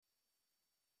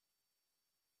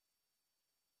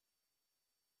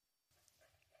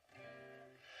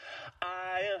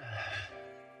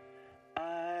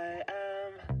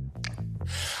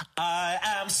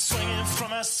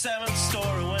from a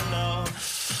 7-story window,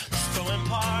 throwing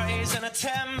parties in a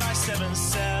 10-by-7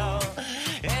 cell.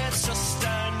 It's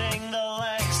astounding the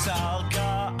lengths I'll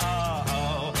go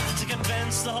to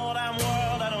convince the whole damn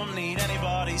world I don't need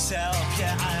anybody's help.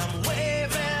 Yeah, I am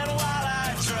waving while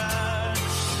I drown.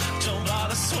 Don't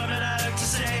bother swimming out to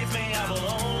save me, I will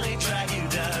only drag you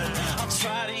down. I'll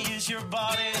try to use your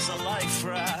body as a life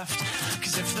raft,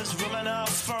 'cause if there's room enough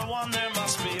for one, there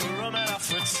must be room enough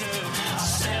for two. I'll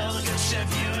sail the good ship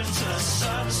you into the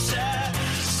sunset,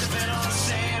 sipping on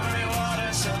savory water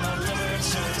till my liver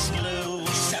turns blue.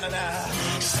 Sa-da-da,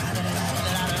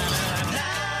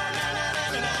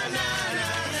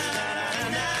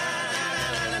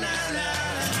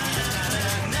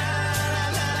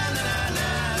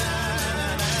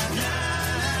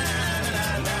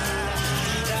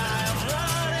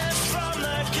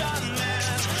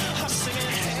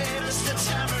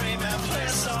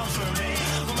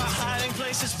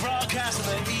 is broadcast in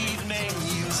the evening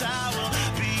news. I will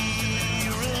be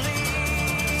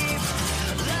relieved.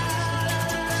 La, la,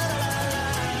 la,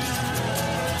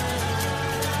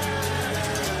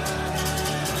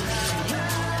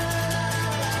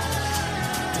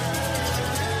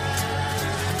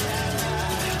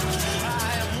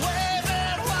 I am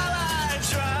waving while I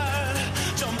drown.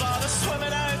 Don't bother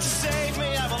swimming out to save me,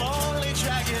 I will only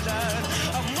drag you down.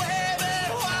 I'm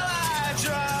waving while I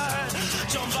drown.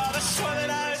 Don't bother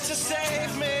swimming out to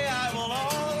save me, I will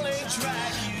only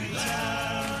drag you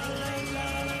down.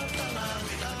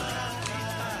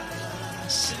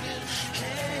 Singing,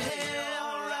 hey,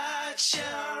 alright,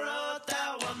 yeah, I wrote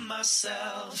that one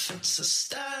myself. It's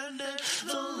astounding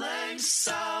the lengths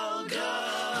I'll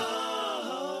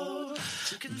go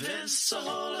to convince the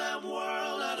whole damn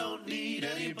world I don't need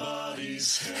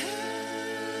anybody's help.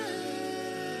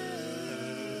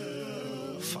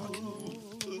 Fuck.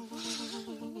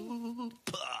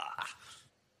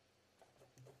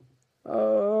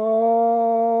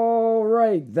 All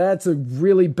right, that's a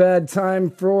really bad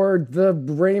time for the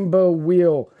rainbow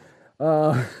wheel.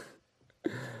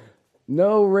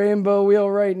 No rainbow wheel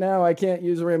right now. I can't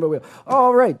use a rainbow wheel.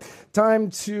 All right, time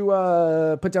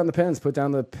to put down the pens, put down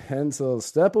the pencils,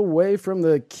 step away from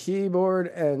the keyboard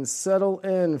and settle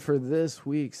in for this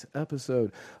week's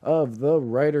episode of The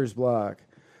Writer's Block.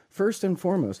 First and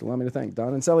foremost, allow me to thank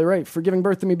Don and Sally Wright for giving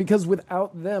birth to me, because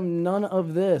without them, none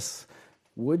of this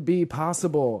would be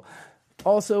possible.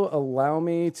 Also, allow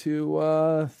me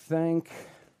to thank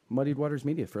Muddied Waters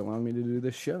Media for allowing me to do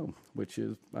this show, which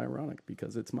is ironic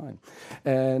because it's mine.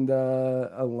 And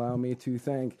allow me to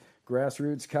thank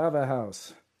Grassroots Kava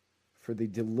House for the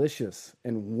delicious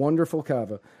and wonderful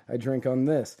kava I drink on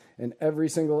this and every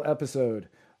single episode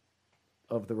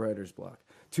of The Writer's Block.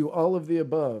 To all of the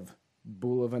above,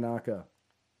 Bula Vanaka.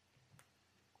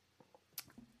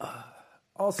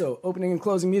 Also, opening and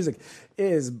closing music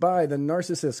is by the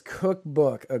Narcissist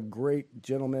Cookbook, a great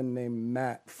gentleman named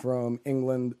Matt from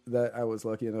England that I was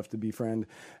lucky enough to befriend.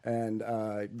 And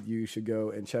you should go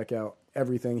and check out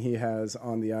everything he has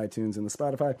on the iTunes and the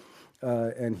Spotify.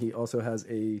 And he also has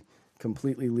a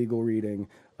completely legal reading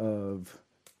of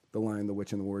The Lion, the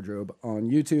Witch, and the Wardrobe on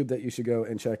YouTube that you should go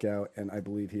and check out. And I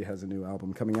believe he has a new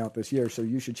album coming out this year, so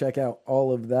you should check out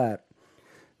all of that.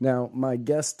 Now, my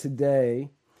guest today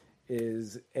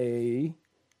is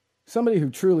somebody who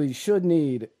truly should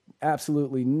need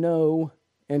absolutely no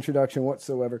introduction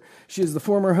whatsoever. She is the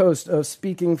former host of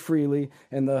Speaking Freely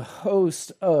and the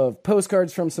host of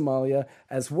Postcards from Somalia,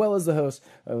 as well as the host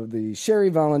of the Sherry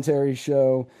Voluntary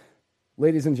Show.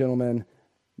 Ladies and gentlemen,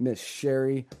 Miss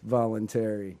Sherry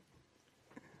Voluntary.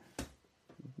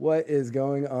 What is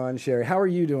going on, Sherry? How are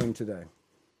you doing today?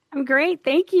 I'm great.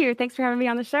 Thank you. Thanks for having me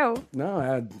on the show. No,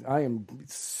 I am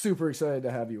super excited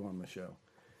to have you on the show.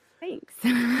 Thanks.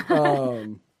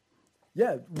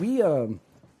 Yeah, we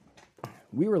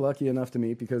were lucky enough to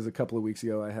meet because a couple of weeks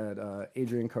ago I had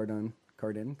Adrienne Cardin.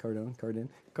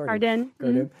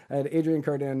 Mm-hmm. I had Adrienne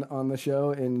Cardin on the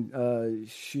show, and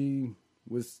she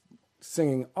was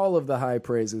singing all of the high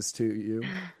praises to you,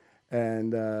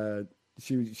 and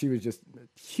she was just a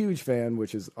huge fan,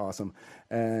 which is awesome.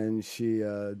 And she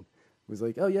was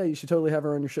like, "Oh yeah, you should totally have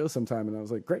her on your show sometime." And I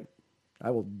was like, "Great,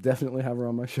 I will definitely have her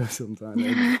on my show sometime."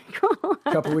 And Cool.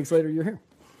 a couple of weeks later, you're here.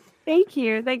 Thank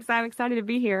you. Thanks. I'm excited to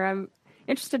be here. I'm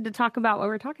interested to talk about what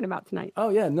we're talking about tonight. Oh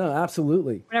yeah, no,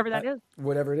 absolutely. Whatever that is.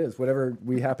 Whatever it is, whatever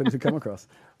we happen to come across,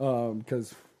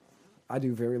 because I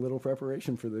do very little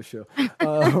preparation for this show.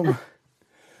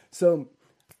 So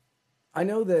I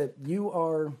know that you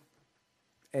are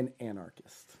an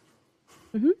anarchist.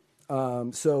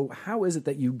 Mm-hmm. So how is it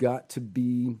that you got to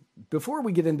be, before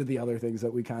we get into the other things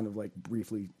that we kind of like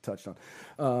briefly touched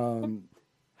on,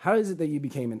 How is it that you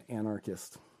became an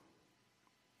anarchist?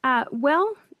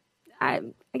 Well, I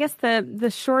guess the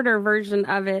shorter version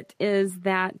of it is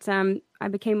that I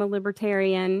became a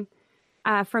libertarian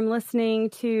from listening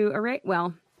to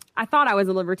I thought I was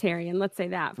a libertarian, let's say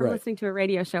that, from listening to a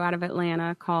radio show out of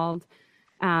Atlanta called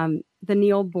the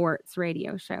Neil Bortz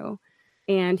radio show.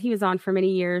 And he was on for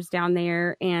many years down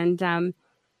there. And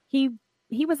he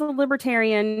was a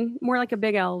libertarian, more like a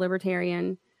big L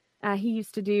libertarian. He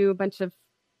used to do a bunch of,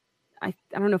 I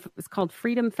don't know if it was called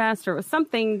Freedom Fest or it was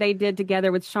something they did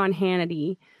together with Sean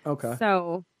Hannity. Okay.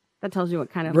 So that tells you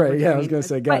what kind of right. Yeah, I was going to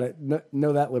say, got it.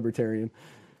 Know that libertarian.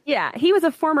 Yeah, he was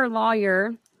a former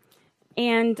lawyer,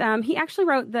 and he actually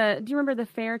wrote do you remember the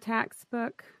Fair Tax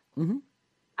book? Mm-hmm.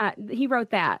 He wrote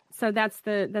that. So that's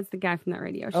the guy from that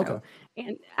radio show. Okay.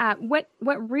 And what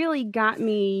really got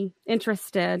me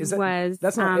interested was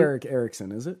that's not Eric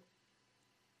Erickson, is it?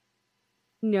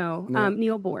 No.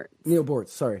 Neil Bortz. Neil Bortz.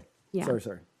 Sorry. Yeah.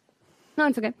 Sorry. No,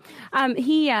 it's okay.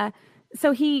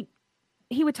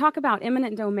 He would talk about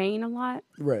eminent domain a lot.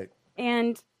 Right.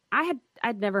 And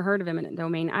I'd never heard of eminent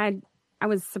domain. I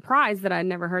was surprised that I'd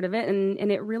never heard of it,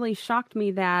 and it really shocked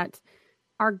me that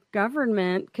our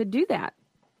government could do that.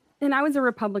 And I was a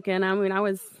Republican. I mean, I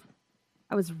was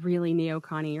really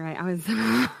neo-Connie, right?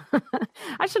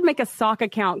 I should make a sock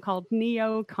account called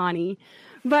Neo-Connie.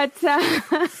 But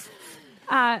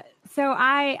so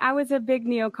I was a big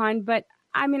neocon, but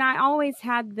I mean, I always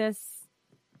had this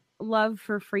love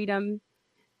for freedom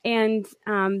and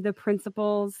the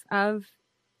principles of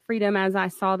freedom as I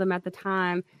saw them at the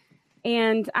time.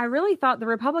 And I really thought the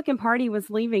Republican Party was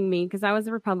leaving me because I was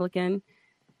a Republican.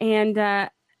 And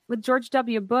with George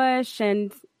W. Bush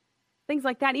and things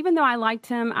like that, even though I liked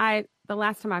him, the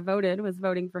last time I voted was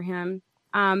voting for him.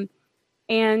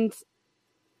 And,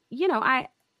 you know, I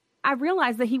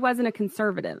realized that he wasn't a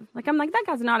conservative. Like, I'm like, that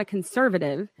guy's not a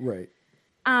conservative. Right.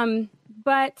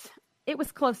 But it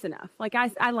was close enough. Like,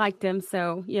 I liked him.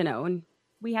 So, you know, and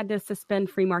we had to suspend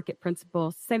free market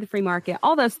principles, save the free market,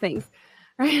 all those things.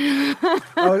 Right?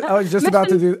 I was just about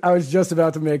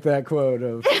to make that quote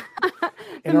of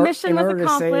the mission was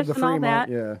accomplished and all that.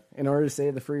 Yeah. In order to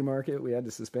save the free market, we had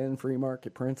to suspend free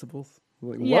market principles.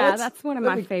 Like, yeah, what? that's one of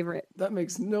my favorite. That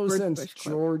makes no sense,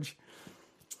 George.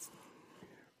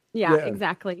 Yeah,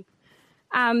 exactly.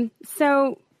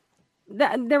 So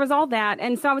there was all that.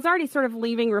 And so I was already sort of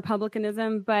leaving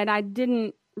Republicanism, but I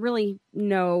didn't really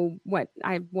know what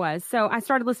I was. So I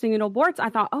started listening to Neil Bortz. I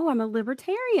thought, oh, I'm a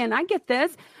libertarian. I get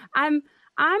this. I'm,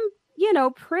 you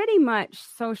know, pretty much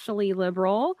socially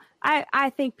liberal. I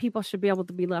think people should be able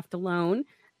to be left alone.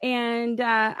 And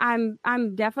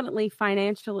I'm definitely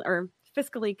financial or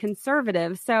fiscally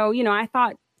conservative. So, you know, I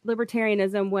thought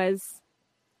libertarianism was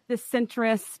the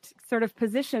centrist sort of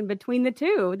position between the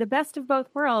two, the best of both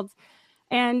worlds.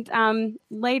 And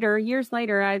years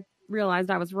later, I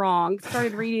realized I was wrong,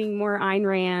 started reading more Ayn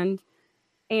Rand.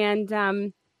 And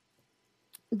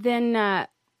then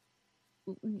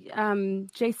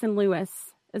Jason Lewis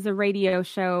is a radio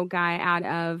show guy out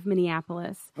of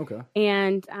Minneapolis. Okay.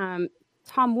 And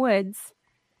Tom Woods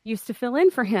used to fill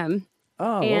in for him.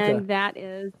 Oh, and okay. that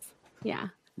is, yeah.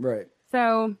 Right.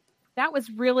 So that was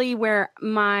really where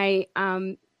my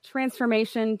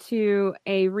transformation to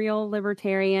a real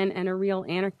libertarian and a real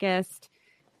anarchist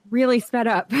really sped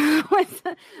up with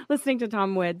listening to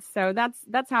Tom Woods. So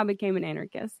that's how I became an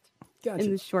anarchist. Gotcha.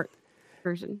 In the short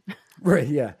version. Right.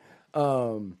 Yeah.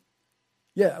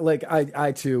 Yeah. Like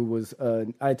I too was a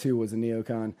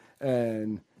neocon,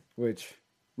 and which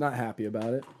not happy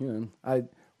about it. You know,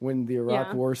 when the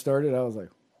Iraq War started, I was like,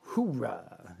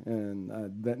 hoorah. And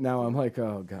that now I'm like,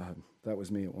 oh God, that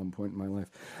was me at one point in my life.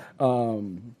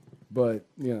 But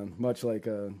you know, much like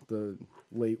the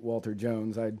late Walter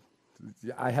Jones, I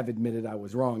have admitted I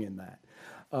was wrong in that.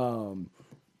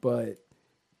 But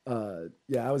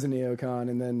I was a neocon,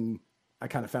 and then I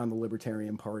kind of found the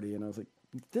Libertarian Party, and I was like,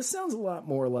 this sounds a lot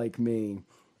more like me.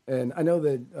 And I know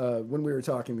that when we were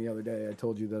talking the other day, I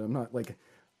told you that I'm not like,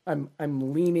 I'm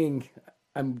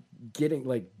getting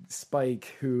like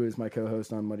Spike, who is my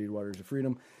co-host on Muddied Waters of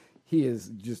Freedom. He is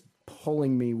just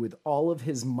pulling me with all of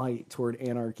his might toward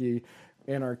anarchy.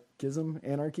 And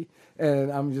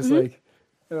I'm just like,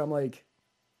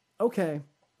 okay,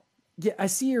 yeah, I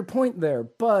see your point there,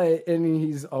 but, and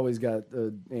he's always got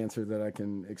an answer that I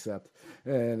can accept.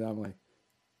 And I'm like,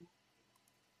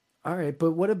 all right,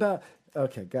 but what about,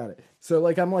 okay, got it. So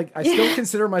like, I'm like, I still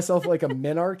consider myself like a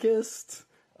minarchist.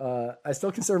 I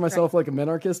still consider myself like a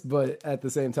minarchist, but at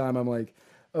the same time, I'm like,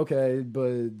 okay,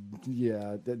 but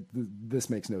yeah,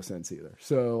 this makes no sense either.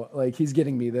 So like, he's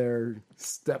getting me there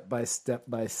step by step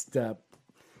by step,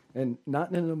 and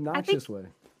not in an obnoxious way.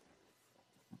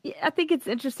 I think it's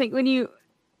interesting when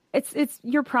it's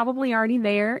you're probably already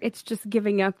there. It's just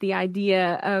giving up the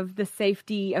idea of the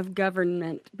safety of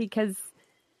government, because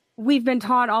we've been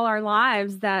taught all our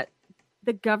lives that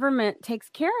the government takes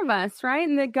care of us, right?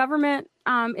 And the government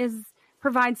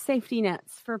provides safety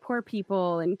nets for poor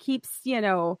people and keeps,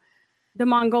 the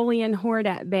Mongolian horde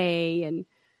at bay and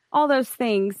all those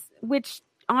things, which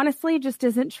honestly just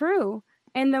isn't true.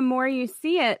 And the more you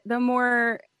see it, the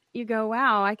more you go,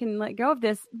 wow, I can let go of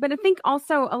this. But I think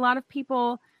also a lot of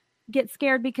people get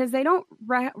scared because they don't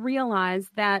realize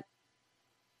that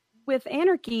with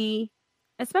anarchy,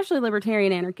 especially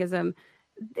libertarian anarchism,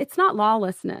 it's not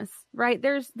lawlessness, right?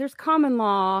 There's common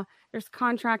law, there's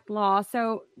contract law.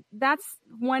 So that's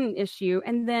one issue.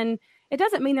 And then it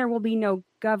doesn't mean there will be no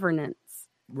governance.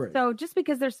 Right. So just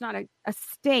because there's not a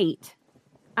state,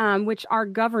 which our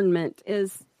government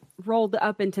is rolled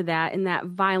up into that, in that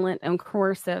violent and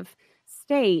coercive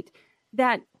state,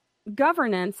 that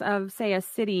governance of, say, a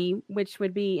city, which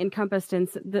would be encompassed in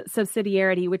the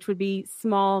subsidiarity, which would be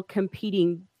small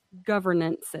competing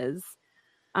governances,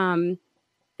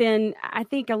 then I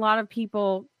think a lot of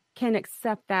people can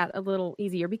accept that a little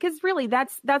easier, because really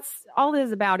that's all it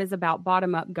is about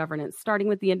bottom up governance, starting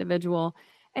with the individual.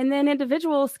 And then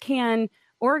individuals can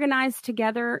organize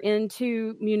together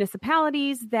into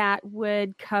municipalities that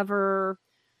would cover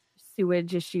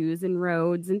sewage issues and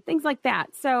roads and things like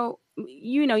that. So,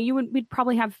 we'd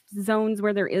probably have zones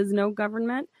where there is no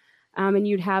government, and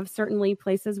you'd have certainly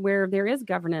places where there is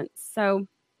governance. So,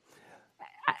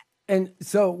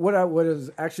 what I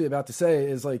was actually about to say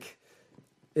is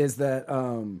that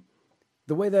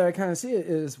the way that I kind of see it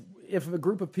is, if a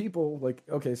group of people,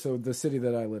 so the city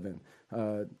that I live in,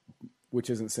 which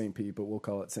isn't St. Pete, but we'll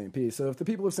call it St. Pete. So if the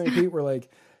people of St. Pete were like,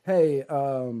 hey,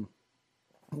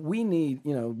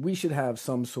 we should have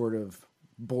some sort of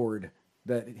board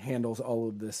that handles all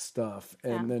of this stuff.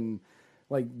 And then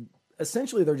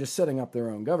essentially they're just setting up their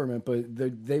own government, but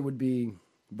they would be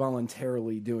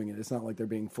voluntarily doing it. It's not like they're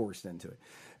being forced into it.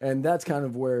 And that's kind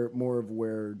of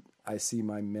where I see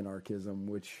my minarchism,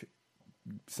 which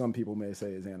some people may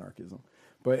say is anarchism.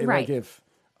 But right. If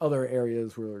other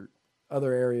areas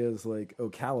like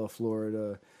Ocala,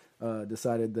 Florida,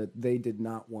 decided that they did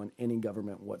not want any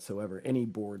government whatsoever, any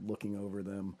board looking over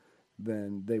them,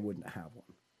 then they wouldn't have one.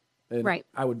 And right.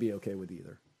 I would be okay with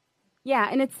either. Yeah,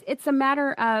 and it's a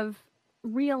matter of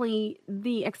really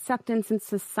the acceptance in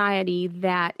society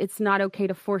that it's not okay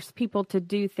to force people to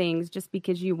do things just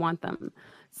because you want them.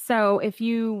 So if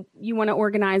you want to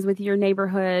organize with your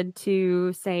neighborhood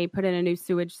to, say, put in a new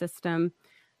sewage system,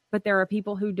 but there are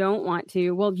people who don't want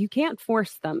to, well, you can't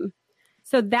force them.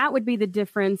 So that would be the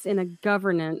difference in a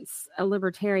governance, a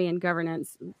libertarian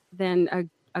governance, than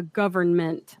a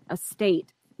government, a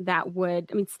state that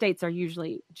would, states are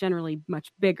generally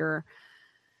much bigger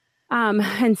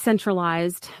and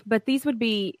centralized, but these would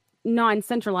be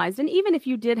non-centralized. And even if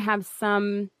you did have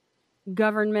some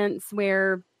governments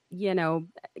where,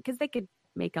 because they could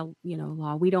make a,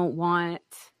 law, we don't want,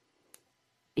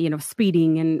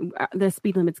 speeding, and the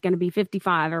speed limit's going to be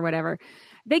 55 or whatever.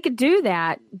 They could do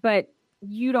that, but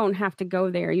you don't have to go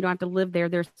there. You don't have to live there.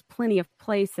 There's plenty of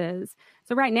places.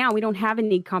 So right now we don't have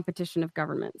any competition of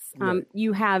governments. Right.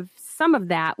 You have some of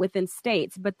that within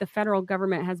states, but the federal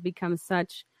government has become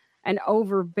such an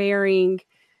overbearing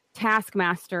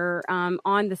taskmaster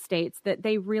on the states that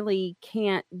they really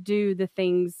can't do the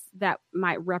things that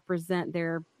might represent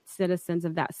their citizens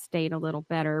of that state a little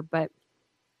better. But,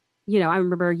 I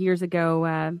remember years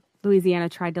ago, Louisiana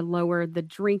tried to lower the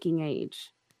drinking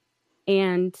age.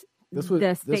 And this was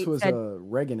a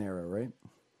Reagan era, right?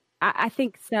 I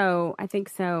think so.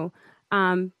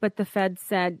 But the Fed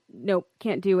said, nope,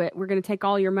 can't do it. We're going to take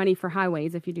all your money for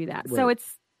highways if you do that. Right. So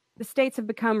the states have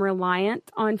become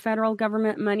reliant on federal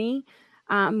government money,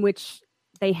 which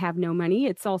they have no money.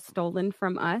 It's all stolen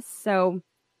from us. So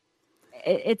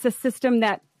it's a system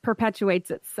that perpetuates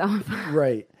itself.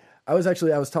 Right. I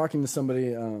was talking to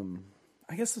somebody,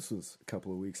 I guess this was a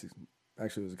couple of weeks,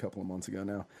 actually it was a couple of months ago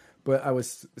now, but I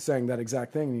was saying that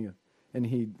exact thing, and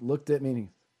he looked at me and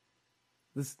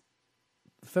the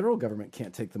federal government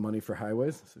can't take the money for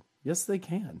highways. I said, yes, they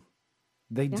can.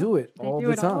 They do it all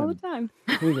the time.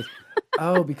 And he goes,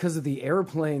 oh, because of the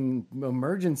airplane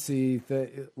emergency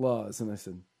laws. And I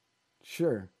said,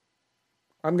 sure.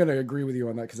 I'm going to agree with you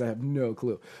on that because I have no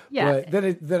clue. Yeah.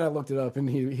 But then I looked it up, and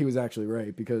he was actually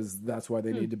right, because that's why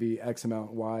they need to be X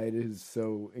amount wide, is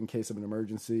so in case of an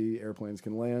emergency, airplanes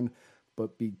can land.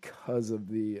 But because of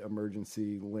the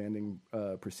emergency landing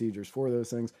procedures for those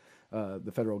things,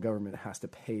 the federal government has to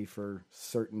pay for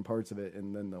certain parts of it,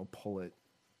 and then they'll pull it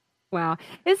Wow.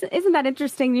 Isn't that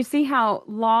interesting? You see how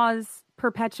laws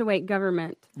perpetuate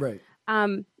government. Right.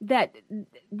 That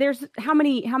there's how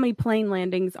many plane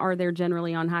landings are there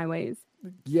generally on highways?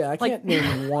 Yeah, I can't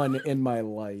name one in my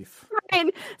life.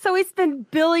 Right. So we spend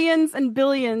billions and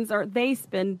billions, or they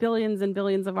spend billions and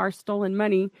billions of our stolen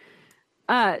money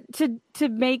to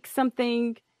make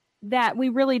something that we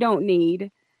really don't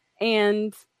need.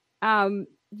 And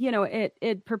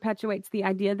it perpetuates the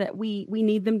idea that we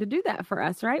need them to do that for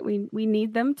us, right? We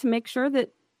need them to make sure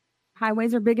that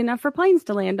highways are big enough for planes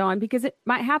to land on, because it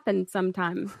might happen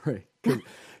sometime. Right.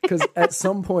 Because at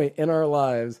some point in our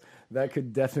lives, that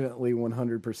could definitely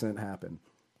 100% happen.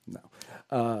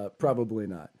 No, probably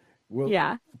not. Well,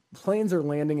 yeah. Planes are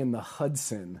landing in the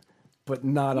Hudson, but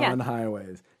not on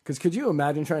highways. Because could you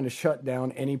imagine trying to shut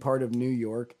down any part of New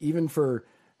York, even for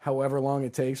however long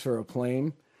it takes for a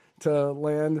plane to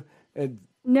land?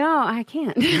 No, I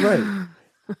can't. Right.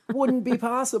 Wouldn't be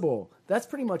possible. That's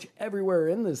pretty much everywhere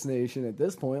in this nation at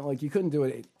this point. Like, you couldn't do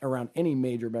it around any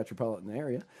major metropolitan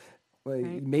area. Like,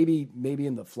 right. maybe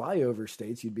in the flyover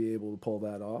states you'd be able to pull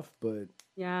that off, but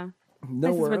yeah,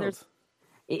 nowhere else.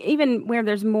 Even where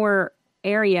there's more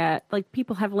area, like,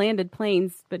 people have landed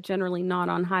planes, but generally not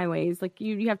on highways. Like,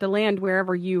 you have to land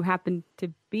wherever you happen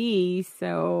to be.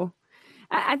 So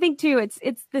I think too,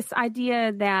 it's this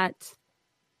idea that,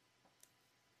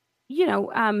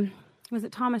 was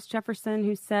it Thomas Jefferson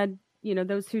who said,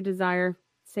 those who desire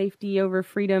safety over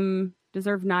freedom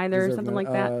deserve neither, or something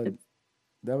like that?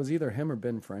 That was either him or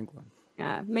Ben Franklin.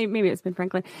 Yeah, maybe it's Ben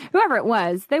Franklin. Whoever it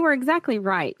was, they were exactly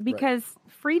right, because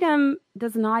freedom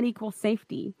does not equal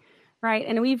safety, right?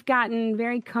 And we've gotten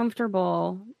very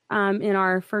comfortable in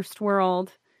our first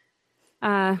world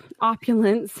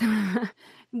opulence,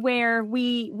 where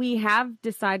we have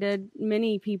decided,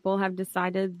 many people have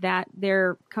decided, that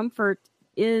their comfort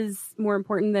is more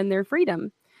important than their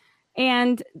freedom.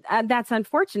 And that's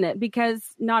unfortunate, because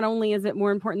not only is it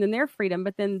more important than their freedom,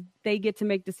 but then they get to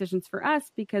make decisions for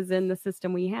us, because in the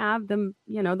system we have, the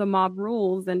mob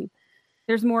rules, and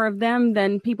there's more of them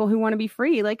than people who want to be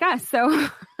free like us. So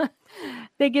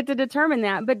they get to determine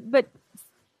that. But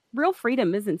real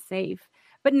freedom isn't safe.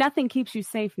 But nothing keeps you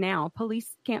safe now.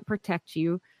 Police can't protect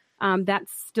you.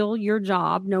 That's still your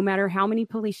job, no matter how many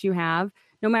police you have,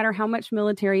 no matter how much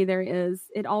military there is.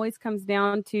 It always comes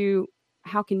down to,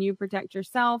 how can you protect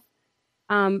yourself?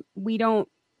 We don't,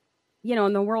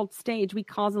 on the world stage, we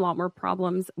cause a lot more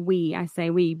problems. I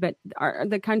say we, but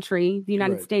the country, the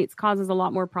United States, causes a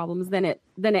lot more problems than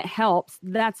it helps.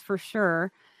 That's for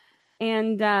sure.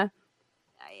 And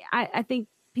I think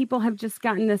people have just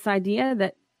gotten this idea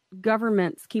that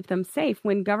governments keep them safe,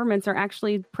 when governments are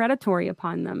actually predatory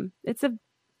upon them. It's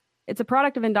a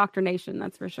product of indoctrination,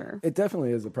 that's for sure. It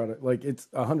definitely is a product. Like, it's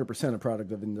 100% a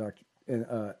product of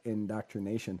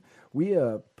indoctrination. We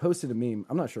posted a meme.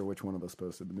 I'm not sure which one of us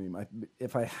posted the meme.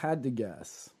 If I had to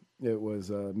guess, it was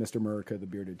Mr. Murica, the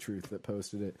Bearded Truth, that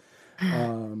posted it.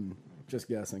 Just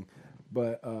guessing.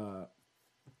 But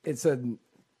it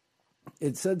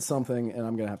said something, and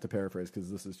I'm going to have to paraphrase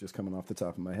because this is just coming off the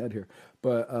top of my head here.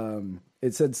 But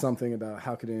it said something about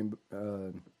how could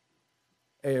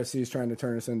AOC is trying to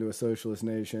turn us into a socialist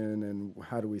nation, and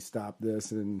how do we stop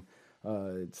this? And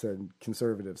it said,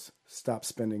 conservatives, stop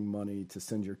spending money to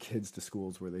send your kids to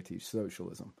schools where they teach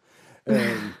socialism.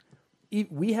 And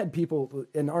we had people,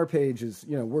 and our page is,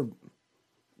 we're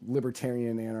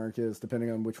libertarian anarchists, depending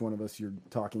on which one of us you're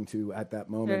talking to at that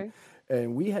moment. Sure.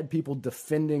 And we had people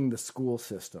defending the school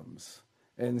systems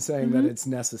and saying that it's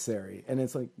necessary. And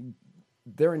it's like,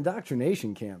 their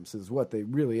indoctrination camps is what they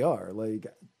really are. Like,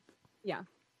 yeah.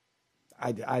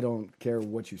 I don't care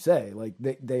what you say. Like,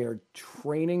 they are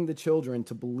training the children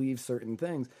to believe certain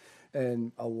things.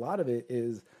 And a lot of it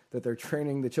is that they're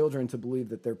training the children to believe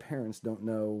that their parents don't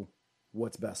know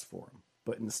what's best for them,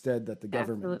 but instead that the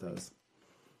government does.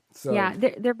 So, yeah,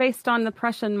 they're based on the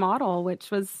Prussian model,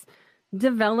 which was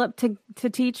developed to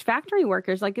teach factory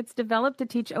workers. Like, it's developed to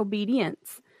teach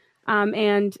obedience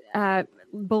and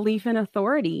belief in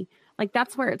authority. Like,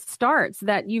 that's where it starts,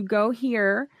 that you go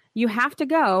here, you have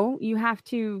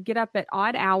to get up at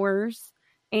odd hours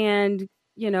and,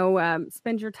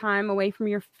 spend your time away from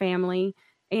your family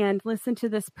and listen to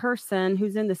this person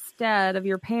who's in the stead of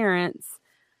your parents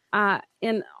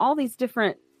in all these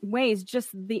different ways. Just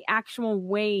the actual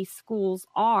way schools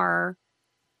are,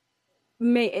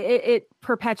 it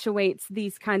perpetuates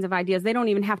these kinds of ideas. They don't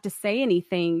even have to say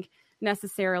anything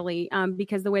necessarily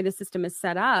because the way the system is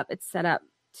set up, it's set up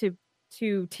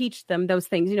to teach them those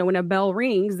things. When a bell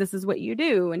rings, this is what you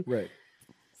do. And right.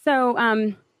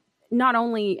 so not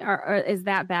only is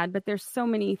that bad, but there's so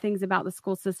many things about the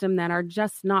school system that are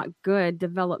just not good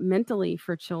developmentally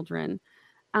for children.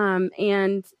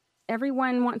 And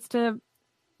everyone wants to,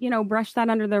 brush that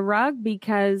under the rug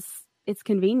because it's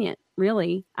convenient,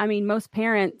 really. I mean, most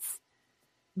parents,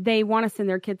 they want to send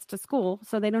their kids to school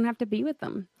so they don't have to be with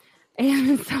them.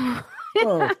 And so,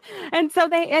 and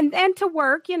so and to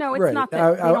work, it's right. Not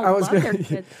that they don't love their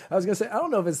kids. I was going to say, I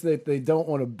don't know if it's that they don't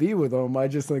want to be with them. I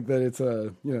just think that it's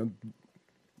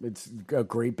it's a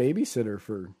great babysitter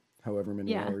for however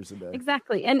many hours a day.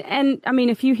 Exactly. And I mean,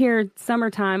 if you hear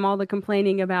summertime, all the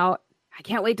complaining about, I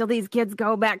can't wait till these kids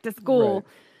go back to school.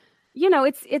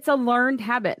 Right. It's a learned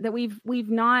habit that we've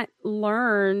not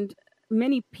learned.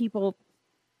 Many people,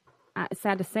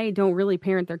 sad to say, don't really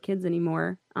parent their kids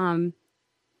anymore.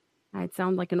 I'd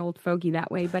sound like an old fogey that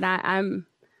way, but I'm,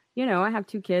 I have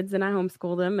 2 kids and I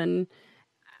homeschool them, and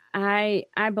I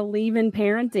believe in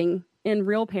parenting, in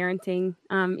real parenting,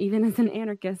 even as an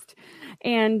anarchist.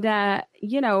 And, my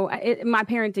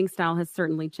parenting style has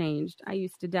certainly changed. I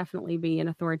used to definitely be an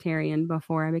authoritarian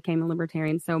before I became a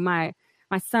libertarian. So my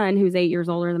son, who's 8 years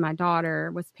older than my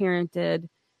daughter, was parented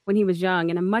when he was young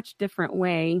in a much different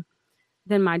way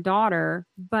than my daughter,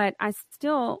 but I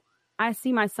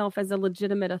see myself as a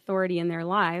legitimate authority in their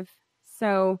life.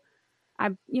 So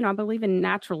I believe in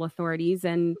natural authorities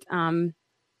and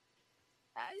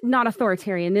not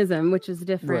authoritarianism, which is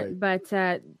different, right.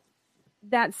 But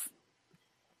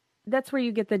that's where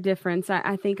you get the difference.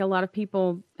 I think a lot of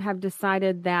people have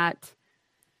decided that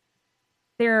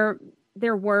their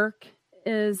work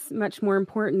is much more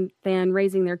important than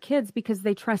raising their kids because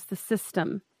they trust the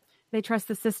system. They trust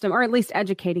the system, or at least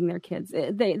educating their kids.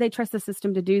 They trust the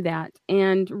system to do that.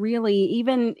 And really,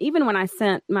 even when I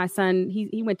sent my son,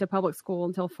 he went to public school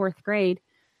until 4th grade.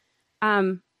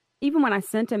 Even when I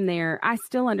sent him there, I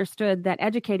still understood that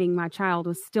educating my child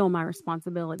was still my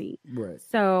responsibility. Right.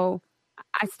 So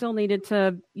I still needed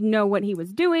to know what he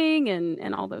was doing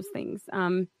and all those things.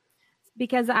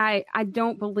 Because I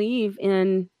don't believe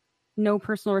in no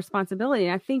personal responsibility.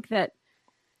 And I think that,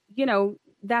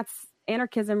 that's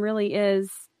anarchism really is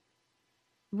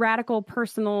radical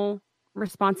personal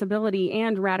responsibility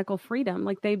and radical freedom.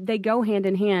 Like they go hand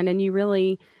in hand, and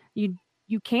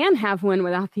you can have one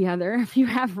without the other. If you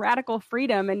have radical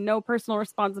freedom and no personal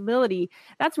responsibility,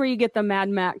 that's where you get the Mad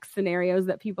Max scenarios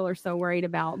that people are so worried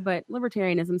about. But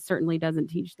libertarianism certainly doesn't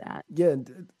teach that. Yeah.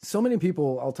 So many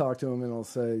people, I'll talk to them and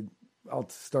I'll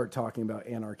start talking about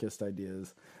anarchist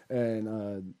ideas,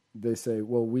 and they say,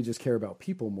 well, we just care about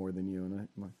people more than you. And I'm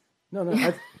like,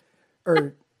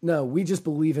 no, we just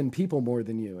believe in people more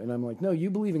than you. And I'm like, no, you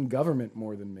believe in government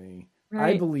more than me.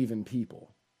 Right. I believe in people.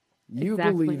 You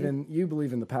believe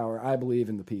in the power. I believe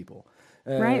in the people.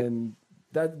 And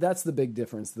that's the big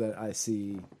difference that I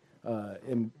see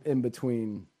in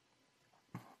between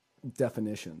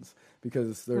definitions,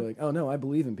 because they're like, oh no, I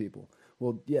believe in people.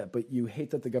 Well, yeah, but you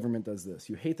hate that the government does this.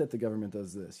 You hate that the government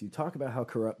does this. You talk about how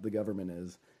corrupt the government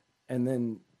is. And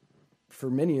then for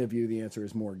many of you, the answer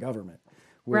is more government.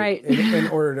 Right. in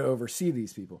order to oversee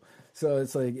these people. So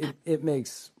it's like, it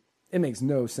makes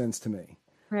no sense to me.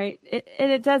 Right.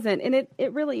 It doesn't. And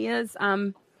it really is.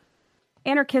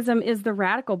 Anarchism is the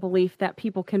radical belief that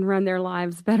people can run their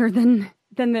lives better than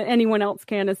anyone else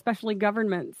can, especially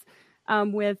governments,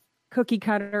 with cookie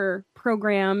cutter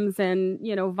programs and,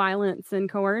 violence and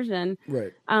coercion.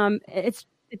 Right. It's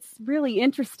really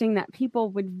interesting that people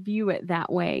would view it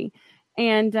that way.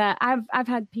 And I've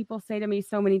had people say to me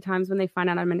so many times when they find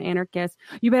out I'm an anarchist,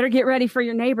 you better get ready for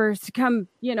your neighbors to come,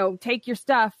 take your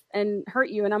stuff and hurt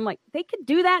you. And I'm like, they could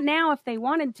do that now if they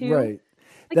wanted to. Right.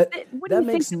 Like, that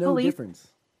makes no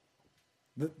difference.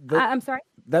 I'm sorry?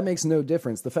 That makes no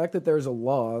difference. The fact that there's a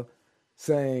law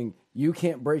saying you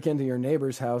can't break into your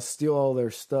neighbor's house, steal all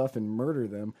their stuff, and murder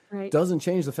them doesn't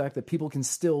change the fact that people can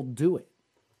still do it.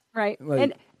 Right.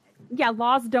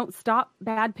 Laws don't stop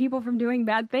bad people from doing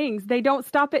bad things. They don't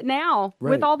stop it now.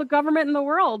 Right. With all the government in the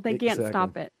world, they can't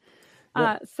stop it.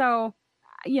 Yeah. So,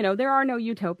 there are no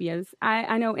utopias.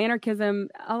 I know anarchism,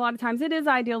 a lot of times it is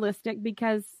idealistic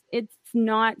because it's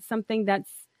not something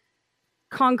that's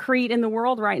concrete in the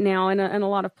world right now in a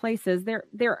lot of places.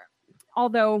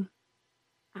 Although,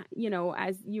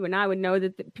 as you and I would know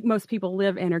that most people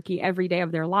live anarchy every day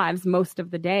of their lives, most of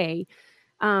the day.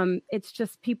 It's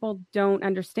just people don't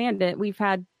understand it. We've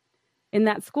had in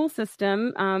that school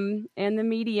system and the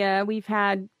media, we've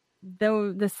had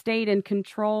the state in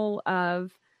control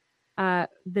of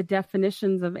the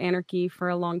definitions of anarchy for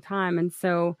a long time. And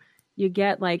so you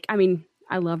get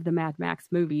I love the Mad Max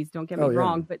movies, don't get me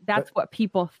wrong, but that's what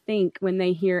people think when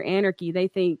they hear anarchy. They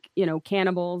think,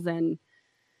 cannibals and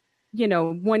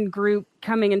one group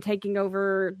coming and taking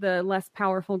over the less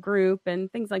powerful group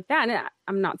and things like that. And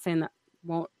I'm not saying that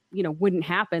wouldn't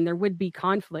happen. There would be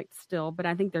conflict still, but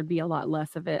I think there'd be a lot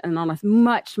less of it and on a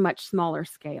much, much smaller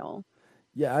scale.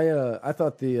 Yeah, I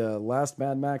thought the last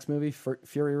Mad Max movie,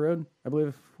 Fury Road, I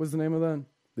believe was the name of that.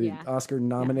 The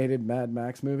Oscar-nominated Mad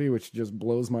Max movie, which just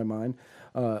blows my mind.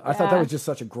 I thought that was just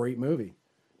such a great movie.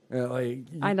 I like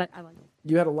it.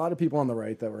 You had a lot of people on the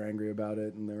right that were angry about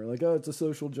it, and they were like, "Oh, it's a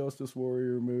social justice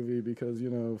warrior movie because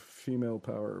female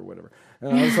power or whatever."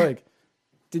 And I was like,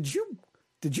 "Did you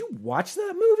watch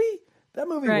that movie? That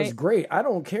movie was great. I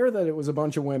don't care that it was a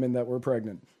bunch of women that were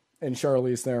pregnant and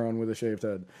Charlize Theron with a shaved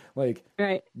head. Like,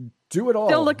 do it all.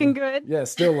 Still looking good. Yeah,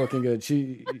 still looking good.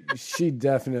 She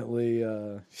definitely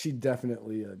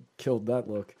killed that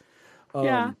look.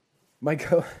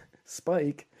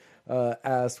 Spike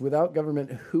asked, without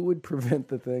government, who would prevent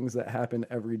the things that happen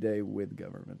every day with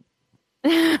government?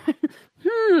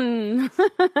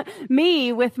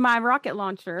 Me with my rocket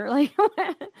launcher, like,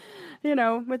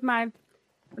 with my,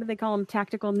 what do they call them?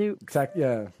 Tactical nukes.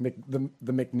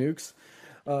 The McNukes.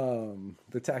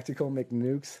 The tactical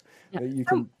McNukes. Yeah.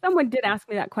 Someone did ask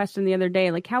me that question the other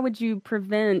day. Like, how would you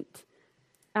prevent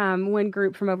one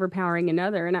group from overpowering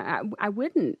another? And I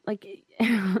wouldn't. Like,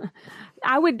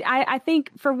 I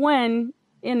think, for one,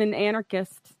 in an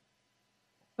anarchist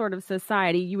sort of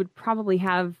society, you would probably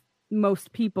have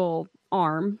most people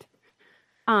armed.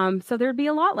 So there'd be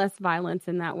a lot less violence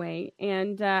in that way.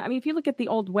 And if you look at the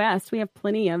Old West, we have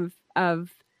plenty of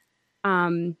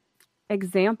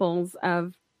examples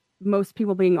of most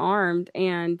people being armed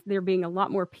and there being a lot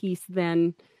more peace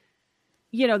than,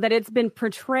 that it's been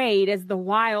portrayed as the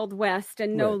Wild West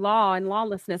and no law and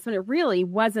lawlessness, when it really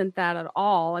wasn't that at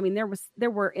all. I mean,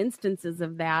 there were instances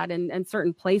of that and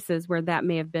certain places where that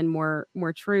may have been more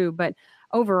true, but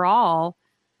overall,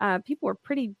 people were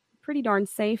pretty darn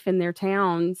safe in their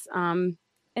towns, and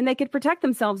they could protect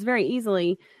themselves very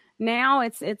easily. Now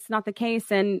it's not the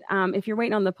case, and if you're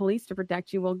waiting on the police to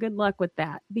protect you, well, good luck with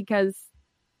that, because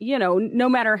no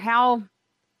matter how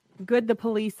good the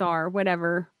police are,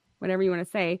 whatever you want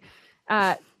to say,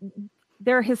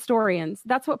 they're historians.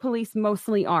 That's what police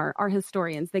mostly are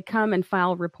historians. They come and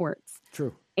file reports.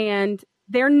 True. And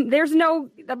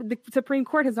the Supreme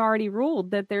Court has already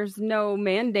ruled that there's no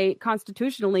mandate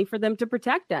constitutionally for them to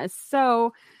protect us.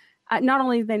 So not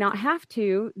only do they not have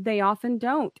to, they often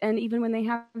don't. And even when they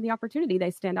have the opportunity,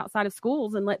 they stand outside of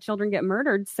schools and let children get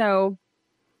murdered. So,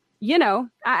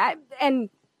 and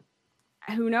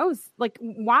who knows, like,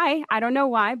 why? I don't know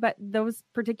why, but those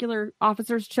particular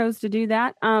officers chose to do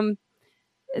that.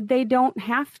 They don't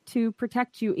have to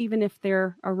protect you even if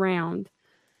they're around.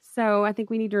 So I think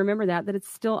we need to remember that it's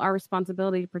still our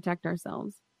responsibility to protect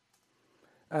ourselves.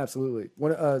 Absolutely.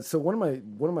 So one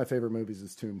of my favorite movies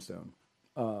is Tombstone.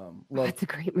 That's a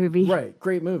great movie. Right.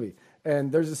 Great movie.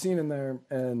 And there's a scene in there,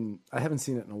 and I haven't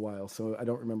seen it in a while, so I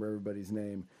don't remember everybody's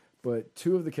name, but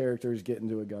two of the characters get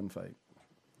into a gunfight.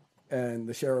 And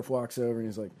the sheriff walks over and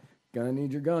he's like, "Gonna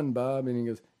need your gun, Bob." And he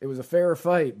goes, "It was a fair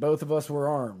fight. Both of us were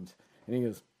armed." And he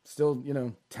goes, "Still,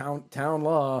 town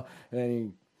law." And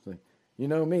he's like,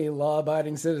 me,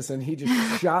 law-abiding citizen. He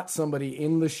just shot somebody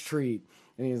in the street.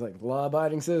 And he's like,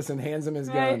 law-abiding citizen, hands him his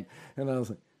gun. And I was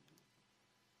like,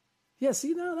 yeah,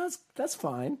 see, no, that's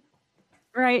fine.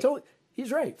 Right. Totally.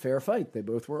 He's right. Fair fight. They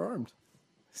both were armed.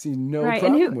 See, no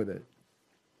problem with it.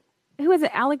 Who was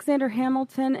it? Alexander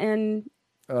Hamilton and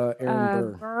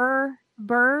Aaron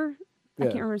Burr. I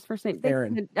can't remember his first name.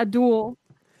 Aaron. A duel.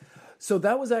 So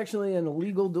that was actually an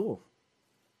illegal duel.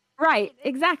 Right.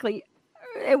 Exactly.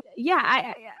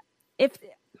 If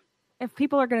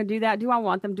people are going to do that, do I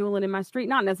want them dueling in my street?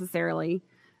 Not necessarily,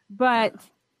 but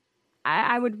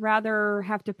I would rather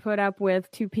have to put up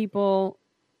with two people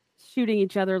shooting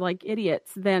each other like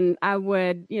idiots than I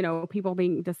would, people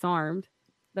being disarmed.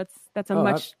 That's a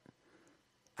much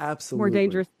more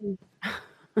dangerous thing.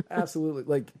 Absolutely.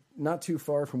 Like, not too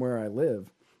far from where I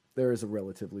live, there is a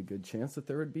relatively good chance that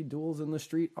there would be duels in the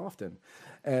street often.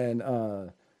 And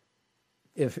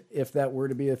if that were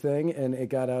to be a thing and it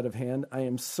got out of hand, I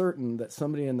am certain that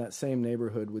somebody in that same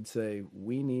neighborhood would say,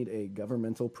 "We need a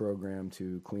governmental program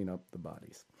to clean up the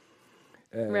bodies."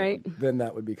 And then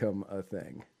that would become a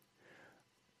thing.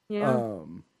 Yeah.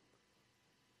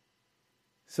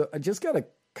 So I just got a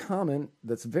comment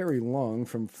that's very long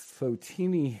from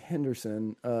Fotini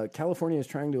Henderson. California is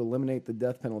trying to eliminate the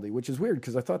death penalty, which is weird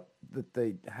because I thought that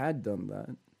they had done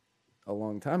that a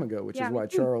long time ago, which is why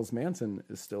Charles Manson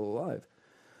is still alive.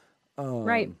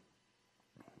 Right.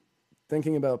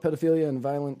 Thinking about pedophilia and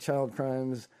violent child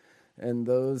crimes and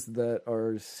those that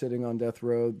are sitting on death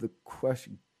row, the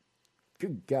question,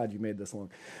 Good God, you made this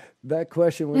long. That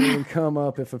question wouldn't even come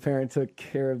up if a parent took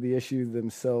care of the issue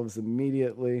themselves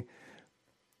immediately.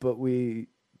 But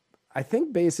I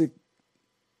think basically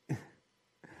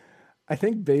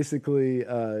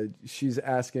she's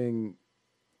asking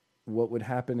what would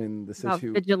happen in the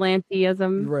situation.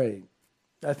 Vigilantism. Right.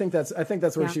 I think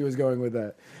that's where she was going with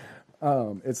that.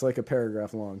 It's like a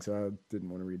paragraph long, so I didn't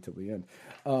want to read till the end.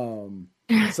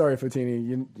 Sorry,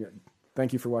 Fotini.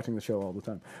 Thank you for watching the show all the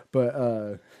time.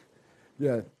 But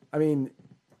yeah, I mean,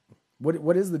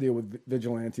 what is the deal with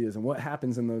vigilantism? What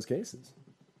happens in those cases?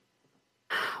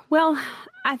 Well,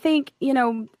 I think,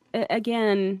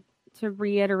 again, to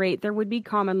reiterate, there would be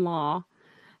common law.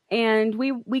 And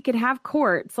we could have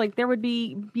courts, like there would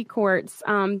be courts.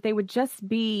 They would just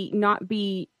not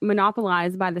be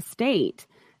monopolized by the state.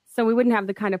 So we wouldn't have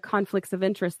the kind of conflicts of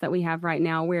interest that we have right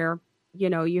now where,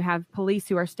 you have police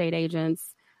who are state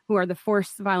agents, who are the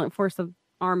violent force of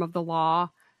arm of the law.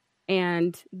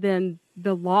 And then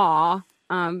the law,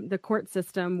 the court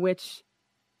system, which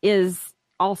is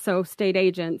also state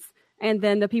agents. And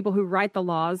then the people who write the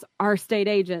laws are state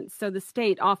agents. So the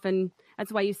state often,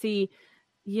 that's why you see,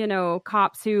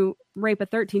 cops who rape a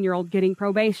 13-year-old getting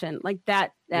probation, like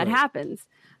that right. happens.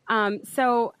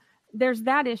 So there's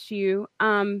that issue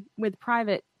with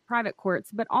private courts,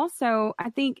 but also I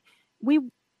think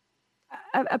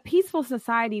a peaceful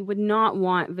society would not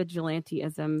want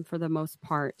vigilantism for the most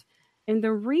part. And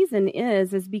the reason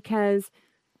is because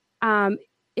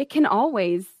it can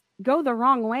always go the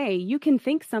wrong way. You can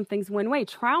think something's one way.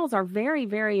 Trials are very,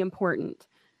 very important.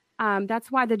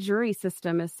 That's why the jury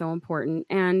system is so important.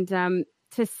 And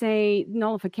to say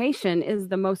nullification is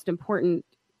the most important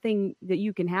thing that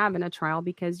you can have in a trial,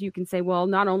 because you can say, well,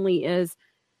 not only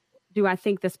do I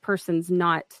think this person's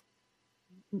not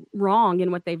wrong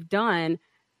in what they've done,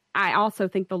 I also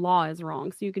think the law is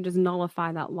wrong. So you can just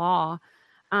nullify that law.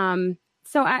 So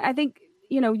I think,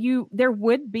 there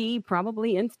would be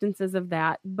probably instances of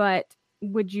that, but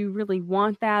would you really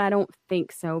want that? I don't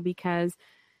think so, because,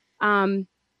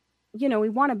 we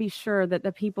want to be sure that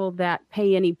the people that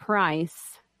pay any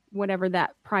price, whatever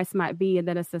that price might be,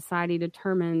 that a society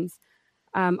determines,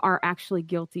 are actually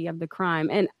guilty of the crime.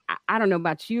 And I don't know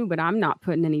about you, but I'm not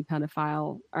putting any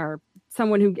pedophile or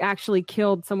someone who actually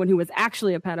killed someone who was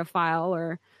actually a pedophile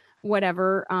or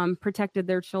whatever, protected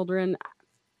their children.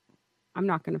 I'm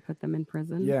not going to put them in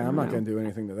prison. Yeah, I'm not going to do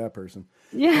anything to that person.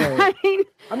 Yeah,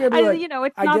 I'm going to be like,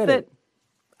 it's I not get that. It.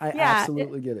 I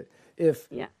absolutely get it.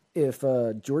 If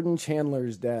Jordan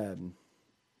Chandler's dad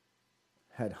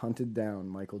had hunted down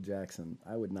Michael Jackson,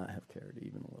 I would not have cared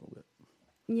even a little bit.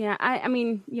 Yeah, I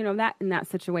mean, that in that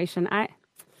situation, I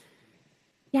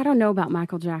don't know about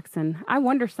Michael Jackson. I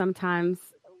wonder sometimes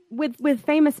with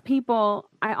famous people.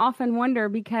 I often wonder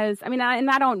because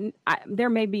there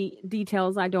may be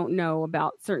details I don't know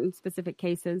about certain specific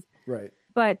cases. Right.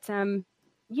 But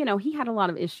he had a lot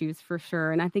of issues for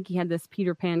sure, and I think he had this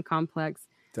Peter Pan complex.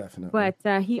 Definitely.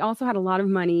 But he also had a lot of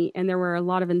money, and there were a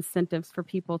lot of incentives for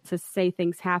people to say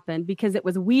things happened because it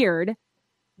was weird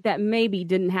that maybe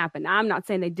didn't happen. I'm not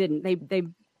saying they didn't. They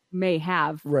may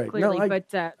have, right? Clearly, no,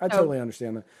 but I totally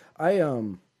understand that.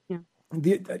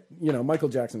 Michael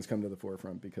Jackson's come to the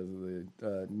forefront because of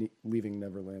the Leaving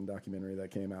Neverland documentary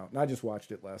that came out, and I just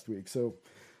watched it last week. So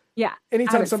yeah,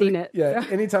 anytime somebody, seen it,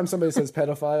 anytime somebody says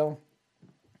pedophile,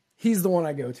 he's the one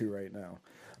I go to right now.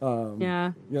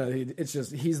 It's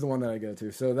just he's the one that I go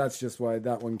to. So that's just why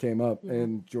that one came up. Yeah.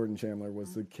 And Jordan Chandler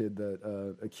was the kid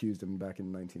that accused him back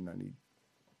in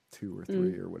 1992 or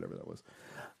 3 or whatever that was.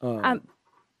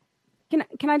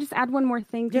 Can I just add one more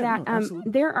thing to that? No,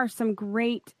 there are some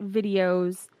great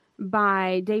videos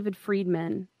by David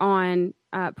Friedman on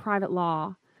private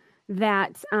law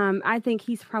that I think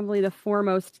he's probably the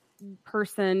foremost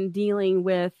person dealing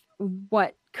with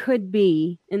what could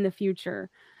be in the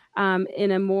future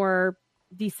in a more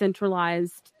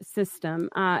decentralized system.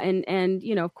 And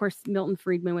of course, Milton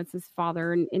Friedman was his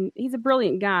father, and he's a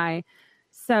brilliant guy.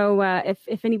 So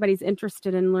if anybody's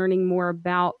interested in learning more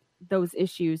about those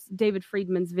issues, David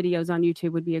Friedman's videos on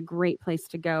YouTube would be a great place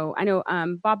to go. I know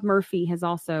Robert Murphy,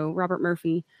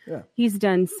 he's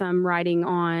done some writing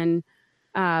on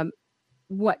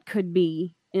what could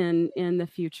be in the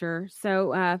future.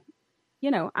 So,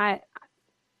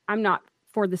 I'm not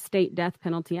for the state death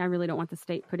penalty. I really don't want the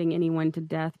state putting anyone to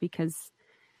death because,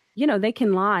 they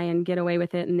can lie and get away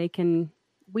with it. And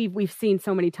we've seen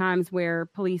so many times where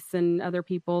police and other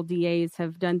people, DAs,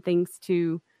 have done things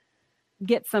to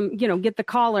get the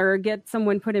collar, get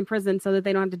someone put in prison so that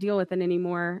they don't have to deal with it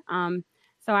anymore.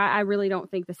 So I really don't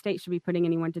think the state should be putting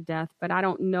anyone to death, but I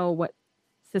don't know what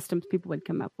systems people would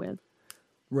come up with.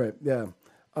 Right. Yeah.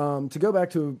 To go back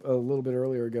to a little bit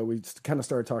earlier ago, we kind of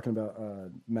started talking about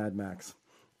Mad Max,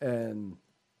 and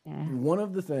one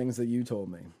of the things that you told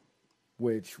me,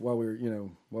 which while we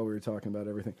were talking about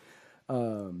everything,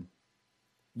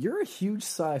 you're a huge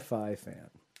sci-fi fan,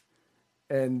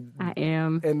 and I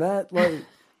am, and that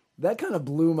that kind of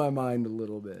blew my mind a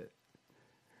little bit,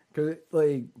 because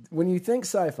when you think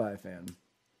sci-fi fan,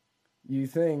 you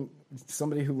think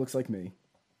somebody who looks like me,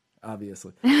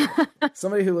 obviously,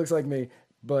 somebody who looks like me.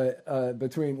 But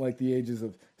between the ages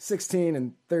of 16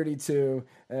 and 32,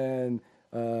 and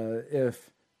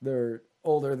if they're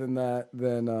older than that,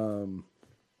 then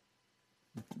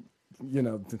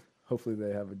hopefully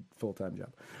they have a full-time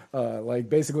job.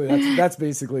 Basically, that's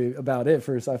basically about it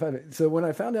for a sci-fi fan. So when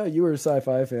I found out you were a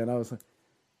sci-fi fan, I was like,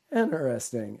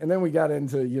 interesting. And then we got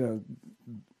into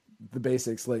the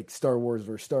basics, like Star Wars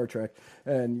versus Star Trek,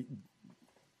 and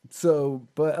so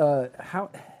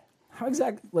how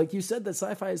exactly, like you said, that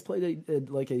sci-fi has played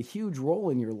a huge role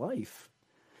in your life.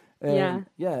 And,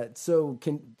 yeah. So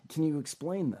can you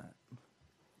explain that?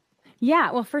 Yeah.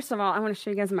 Well, first of all, I want to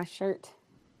show you guys my shirt,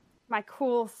 my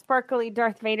cool, sparkly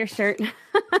Darth Vader shirt.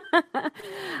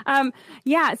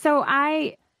 Yeah. So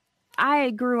I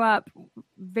grew up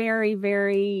very,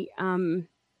 very.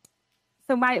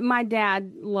 So my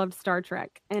dad loved Star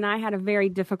Trek, and I had a very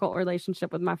difficult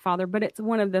relationship with my father, but it's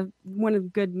one of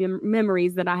good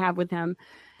memories that I have with him.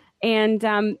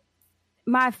 And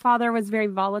my father was very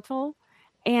volatile,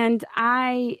 and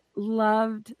I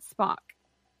loved Spock.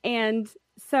 And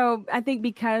so I think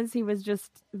because he was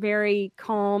just very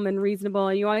calm and reasonable,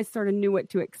 and you always sort of knew what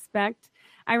to expect.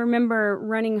 I remember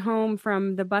running home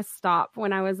from the bus stop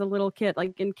when I was a little kid,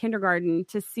 like in kindergarten,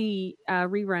 to see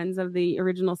reruns of the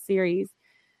original series.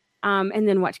 And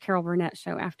then watch Carol Burnett's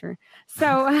show after.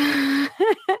 So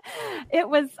it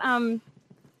was,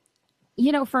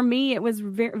 for me, it was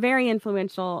very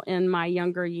influential in my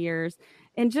younger years.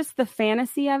 And just the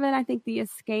fantasy of it, I think the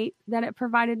escape that it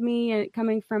provided me, and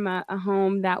coming from a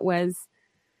home that was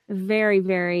very,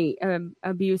 very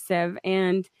abusive.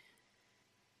 And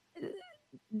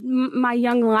my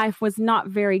young life was not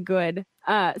very good.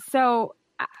 So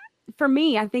for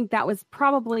me, I think that was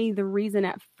probably the reason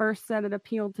at first that it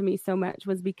appealed to me so much,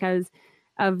 was because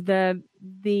of the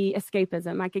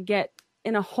escapism. I could get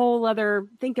in a whole other,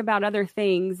 think about other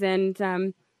things. And,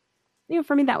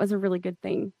 for me, that was a really good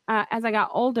thing. As I got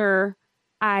older,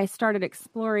 I started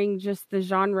exploring just the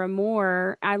genre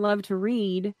more. I love to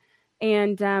read.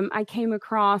 And I came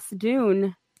across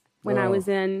Dune when I was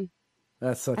in,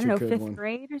 that's such fifth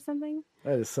grade or something.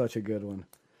 That is such a good one.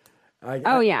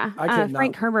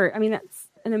 Frank Herbert. I mean, that's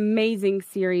an amazing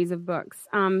series of books.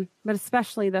 But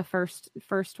especially the first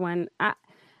one. It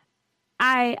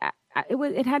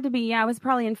had to be. I was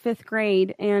probably in fifth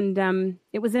grade, and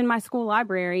it was in my school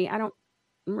library. I don't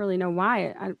really know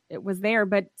why it was there,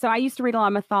 but so I used to read a lot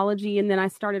of mythology, and then I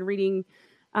started reading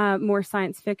more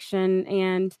science fiction,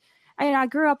 and I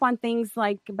grew up on things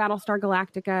like Battlestar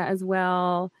Galactica as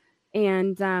well,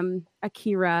 and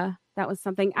Akira. That was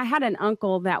something. I had an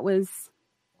uncle that was,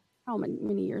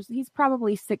 many years. He's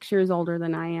probably 6 years older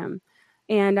than I am.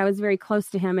 And I was very close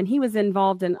to him, and he was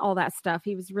involved in all that stuff.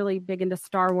 He was really big into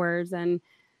Star Wars. And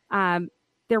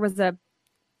there was a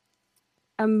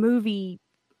movie,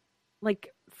 like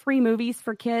free movies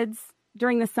for kids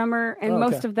during the summer. And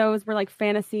most of those were like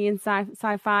fantasy and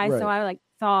sci-fi. Right. So I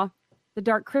saw The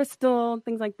Dark Crystal,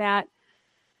 things like that.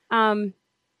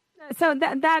 So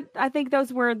that I think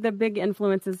those were the big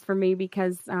influences for me,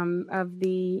 because I'm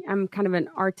kind of an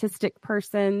artistic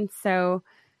person, so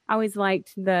I always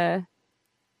liked the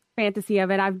fantasy of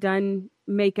it. I've done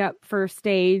makeup for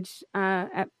stage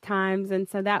at times, and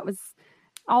so that was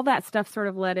all that stuff sort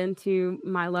of led into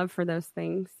my love for those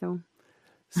things. So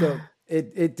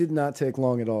it did not take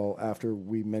long at all after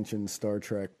we mentioned Star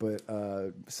Trek, but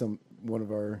one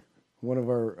of our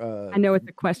I know what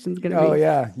the question's going to be. Oh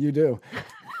yeah, you do.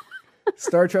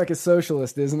 Star Trek is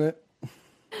socialist, isn't it?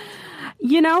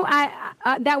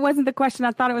 I that wasn't the question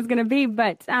I thought it was going to be,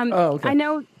 but okay. I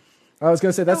know. I was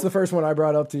going to say that's the first one I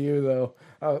brought up to you, though.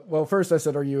 Well, first I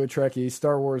said, "Are you a Trekkie?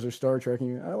 Star Wars or Star Trek?"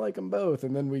 And I like them both,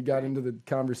 and then we got into the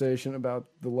conversation about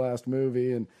the last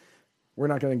movie, and we're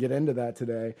not going to get into that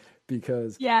today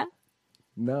because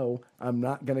no, I'm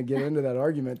not going to get into that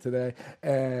argument today,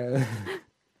 and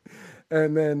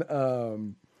then.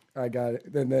 I got it.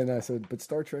 And then I said, but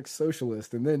Star Trek's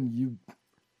socialist. And then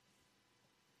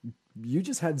you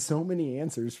just had so many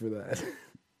answers for that.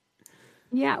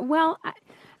 Yeah. Well,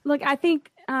 I think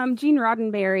Gene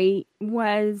Roddenberry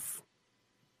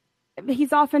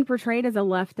he's often portrayed as a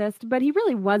leftist, but he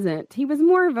really wasn't. He was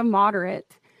more of a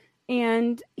moderate.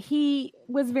 And he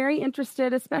was very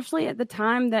interested, especially at the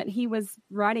time that he was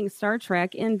writing Star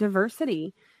Trek, in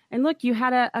diversity. And look, you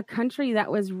had a country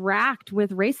that was racked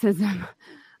with racism.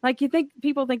 Like,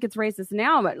 people think it's racist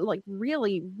now, but like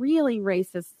really, really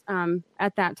racist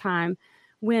at that time,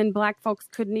 when Black folks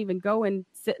couldn't even go and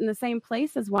sit in the same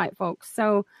place as white folks.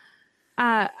 So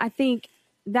I think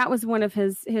that was one of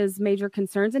his major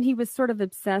concerns. And he was sort of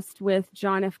obsessed with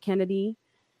John F. Kennedy.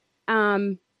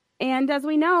 And as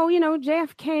we know,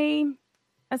 JFK,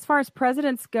 as far as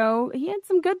presidents go, he had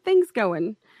some good things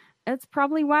going. That's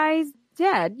probably why he's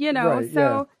dead, Right,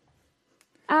 so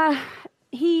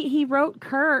he wrote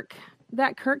Kirk,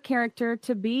 that Kirk character,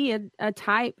 to be a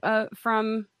type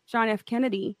from John F.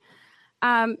 Kennedy.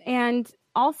 And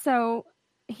also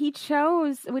he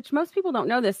chose, which most people don't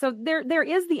know this. So there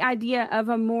is the idea of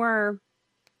a more,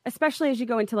 especially as you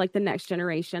go into like the next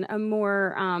generation, a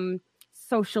more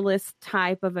socialist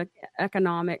type of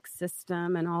economic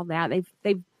system and all that.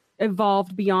 They've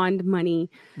evolved beyond money,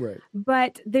 right?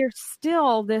 But there's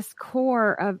still this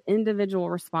core of individual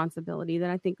responsibility that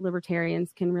I think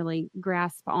libertarians can really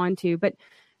grasp onto. But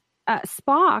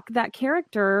Spock, that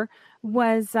character,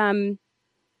 was I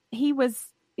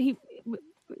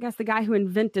guess the guy who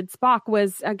invented Spock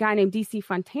was a guy named DC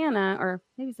Fontana, or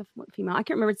maybe it's a female. I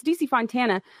can't remember. It's DC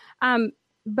Fontana,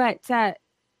 but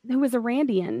who was a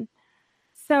Randian.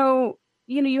 So,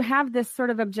 you have this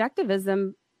sort of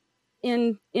objectivism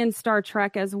in Star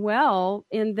Trek as well,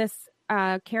 in this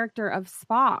character of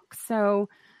Spock. So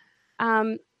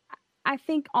I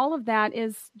think all of that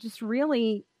is just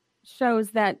really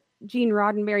shows that Gene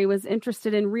Roddenberry was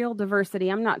interested in real diversity.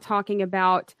 I'm not talking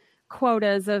about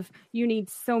quotas of you need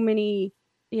so many,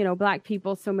 Black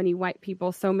people, so many white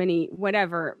people, so many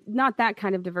whatever. Not that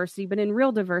kind of diversity, but in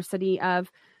real diversity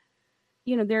of,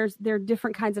 there are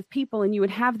different kinds of people, and you would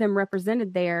have them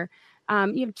represented there.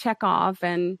 You have Chekhov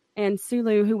and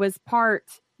Sulu, who was part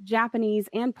Japanese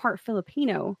and part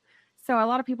Filipino. So a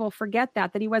lot of people forget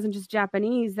that he wasn't just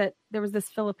Japanese, that there was this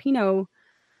Filipino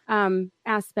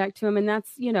aspect to him. And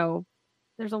that's,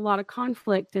 there's a lot of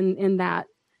conflict in that.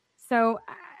 So,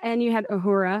 and you had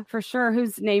Uhura, for sure,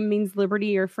 whose name means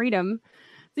liberty or freedom.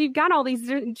 So you've got all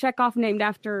these, Chekhov named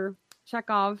after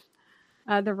Chekhov,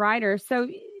 the writer. So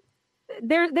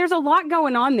there's a lot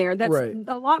going on there. That's right.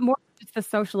 A lot more than just the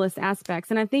socialist aspects.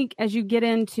 And I think as you get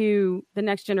into the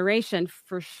next generation,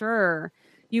 for sure,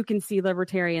 you can see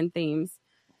libertarian themes.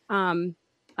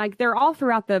 Like they're all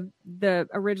throughout the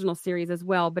original series as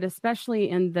well, but especially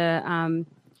in the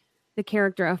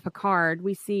character of Picard,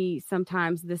 we see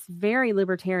sometimes this very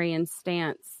libertarian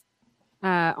stance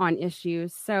on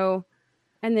issues. So,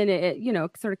 and then it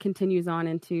sort of continues on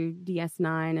into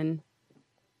DS9 and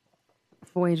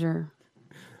Voyager.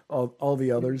 All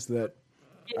the others that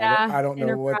I don't know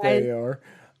Enterprise. what they are.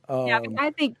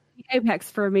 I think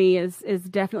Apex for me is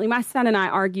definitely, my son and I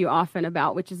argue often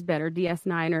about which is better,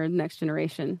 DS9 or Next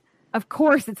Generation. Of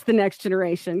course it's the Next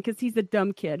Generation, because he's a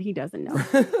dumb kid. He doesn't know.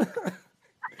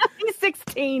 He's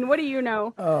 16. What do you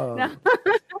know? No.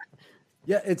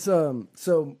 Yeah, it's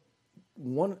so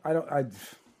one,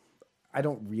 I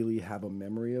don't really have a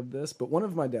memory of this, but one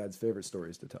of my dad's favorite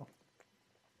stories to tell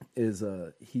is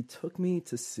he took me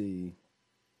to see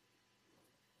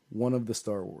one of the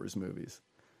Star Wars movies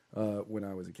when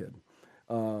I was a kid,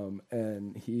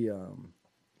 and he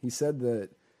said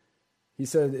it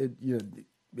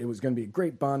it was going to be a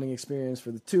great bonding experience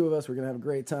for the two of us. We're going to have a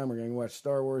great time. We're going to watch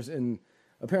Star Wars, and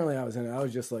apparently I was in it. I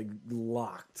was just like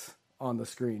locked on the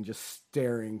screen, just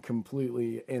staring,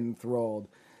 completely enthralled,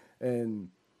 and.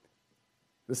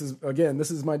 This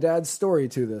is my dad's story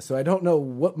to this, so I don't know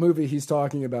what movie he's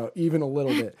talking about, even a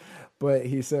little bit. But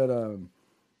he said,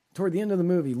 toward the end of the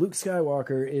movie, Luke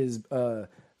Skywalker is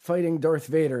fighting Darth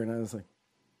Vader, and I was like,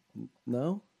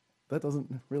 no, that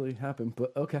doesn't really happen,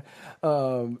 but okay.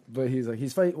 But he's like,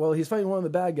 he's fighting one of the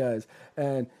bad guys,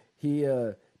 and he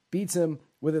beats him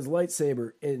with his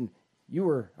lightsaber, and you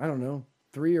were, I don't know,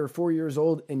 3 or 4 years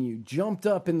old, and you jumped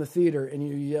up in the theater and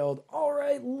you yelled, "All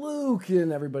right, Luke!"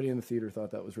 And everybody in the theater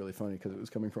thought that was really funny because it was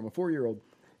coming from a 4-year-old.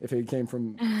 If it came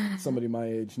from somebody my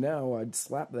age now, I'd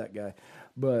slap that guy.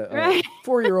 But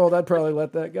 4-year-old, I'd probably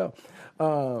let that go.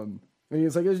 And he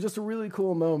was like, it was just a really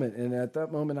cool moment. And at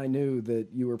that moment, I knew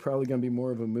that you were probably going to be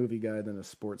more of a movie guy than a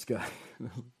sports guy.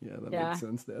 Yeah, that makes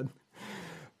sense, Dad.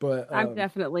 But I'm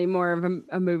definitely more of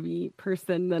a movie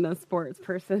person than a sports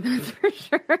person, that's for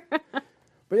sure.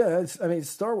 But yeah,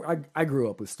 Star Wars. I grew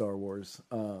up with Star Wars.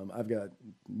 I've got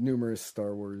numerous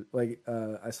Star Wars. Like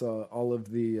I saw all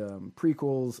of the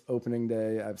prequels opening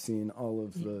day. I've seen all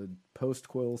of the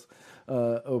postquels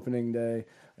opening day,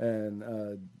 and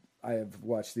I have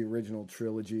watched the original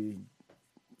trilogy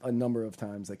a number of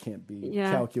times that can't be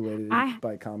calculated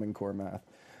by Common Core math.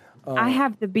 I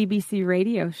have the BBC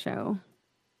radio show.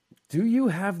 Do you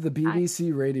have the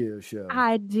BBC radio show?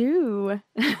 I do.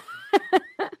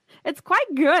 It's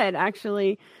quite good,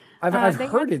 actually. I've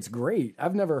heard it's great.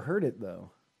 I've never heard it,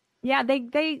 though. Yeah,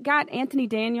 they got Anthony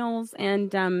Daniels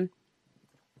and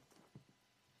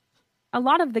a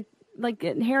lot of the, like,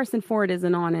 Harrison Ford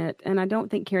isn't on it, and I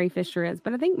don't think Carrie Fisher is,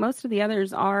 but I think most of the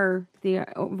others are the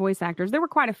voice actors. There were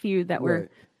quite a few that were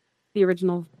the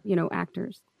original,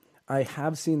 actors. I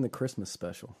have seen the Christmas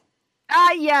special.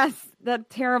 Yes, the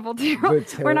terrible.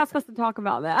 We're not supposed to talk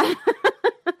about that.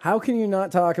 How can you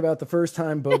not talk about the first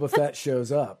time Boba Fett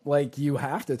shows up? Like, you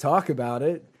have to talk about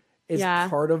it. It's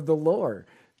part of the lore.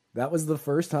 That was the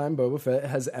first time Boba Fett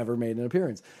has ever made an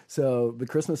appearance. So the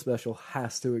Christmas special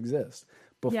has to exist.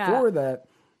 Before that,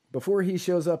 before he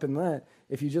shows up in that,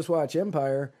 if you just watch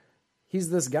Empire, he's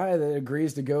this guy that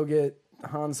agrees to go get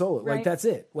Han Solo. Right. Like, that's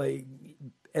it. Like,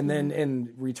 and then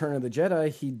in Return of the Jedi,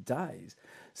 he dies.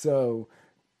 So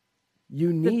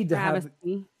you need to have.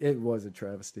 It was a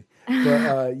travesty,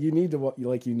 but you need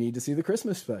to see the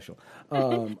Christmas special.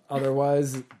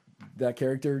 Otherwise, that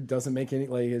character doesn't make any.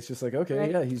 Like, it's just like,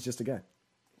 okay, he's just a guy.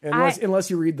 Unless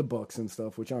you read the books and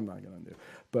stuff, which I'm not going to do,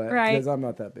 but because I'm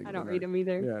not that big. I don't read them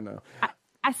either. Yeah, no.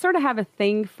 I sort of have a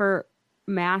thing for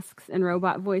masks and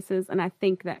robot voices, and I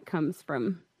think that comes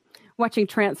from watching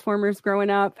Transformers growing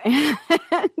up, and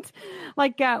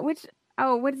like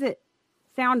what is it?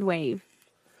 Soundwave.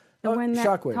 The one that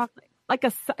Shockwave. Talked, like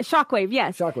a Shockwave,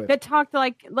 yes. Shockwave. That talked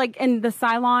like in the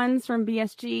Cylons from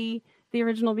BSG, the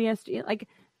original BSG, like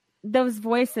those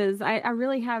voices. I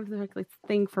really have like this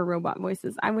thing for robot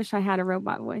voices. I wish I had a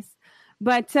robot voice.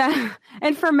 But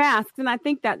and for masks, and I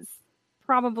think that's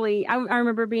probably I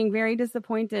remember being very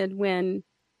disappointed when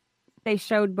they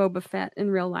showed Boba Fett in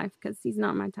real life because he's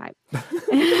not my type.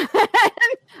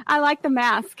 I like the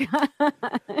mask.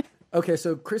 Okay,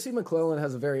 so Chrissy McClellan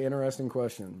has a very interesting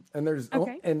question, and there's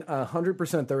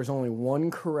 100% there is only one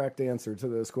correct answer to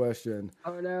this question.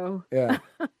 Oh no! Yeah,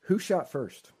 who shot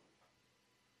first?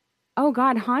 Oh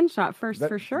God, Han shot first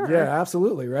for sure. Yeah,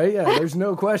 absolutely, right? Yeah, there's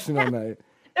no question on that.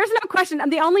 There's no question.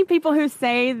 The only people who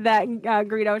say that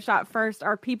Greedo shot first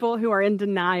are people who are in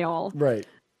denial. Right.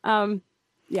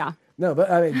 Yeah. No,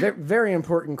 but I mean, very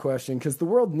important question because the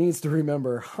world needs to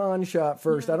remember Han shot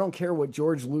first. I don't care what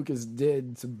George Lucas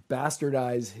did to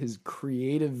bastardize his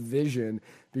creative vision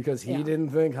because he didn't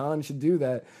think Han should do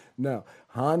that. No,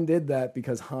 Han did that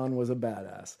because Han was a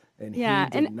badass and he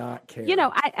did not care.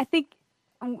 I think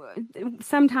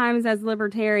sometimes as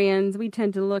libertarians, we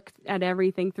tend to look at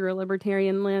everything through a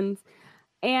libertarian lens.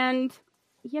 And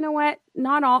you know what?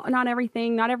 Not every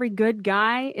good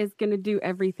guy is going to do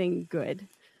everything good.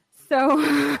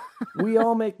 So we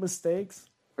all make mistakes,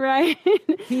 right?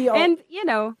 He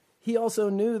also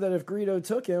knew that if Greedo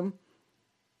took him,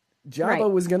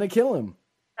 Jabba was going to kill him.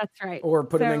 That's right. Or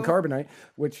put him in carbonite,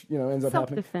 which ends up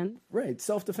happening. Self-defense. Right,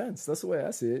 self-defense. That's the way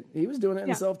I see it. He was doing it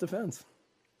in self-defense.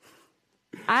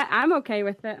 I'm okay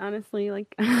with it, honestly.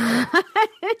 Like,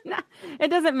 it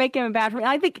doesn't make him bad for me.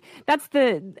 I think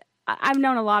I've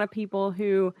known a lot of people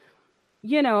who.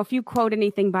 If you quote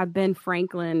anything by Ben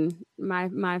Franklin,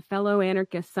 my fellow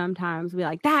anarchists sometimes be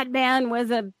like, that man was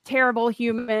a terrible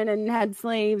human and had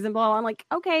slaves and blah, blah. I'm like,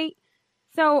 okay,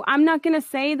 so I'm not going to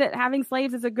say that having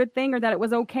slaves is a good thing or that it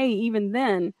was okay even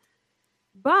then.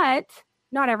 But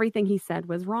not everything he said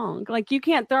was wrong. Like, you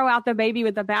can't throw out the baby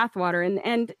with the bathwater.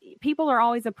 And people are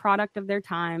always a product of their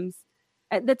times.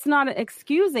 That's not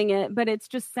excusing it, but it's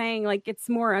just saying, like, it's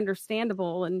more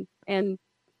understandable and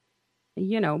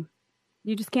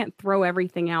you just can't throw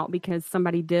everything out because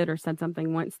somebody did or said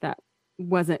something once that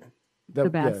wasn't the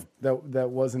best. Yeah, that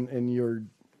wasn't in your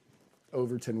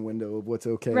Overton window of what's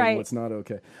okay and what's not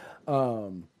okay.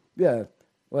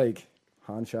 Like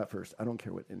Han shot first. I don't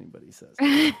care what anybody says.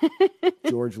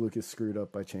 George Lucas screwed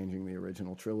up by changing the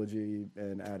original trilogy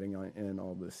and adding in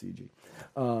all the CG.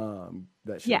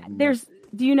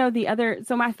 Do you know the other?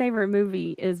 So my favorite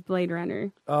movie is Blade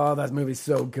Runner. Oh, that movie's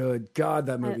so good. God,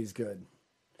 that movie's good.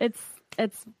 It's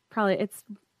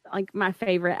like my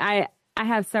favorite. I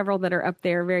have several that are up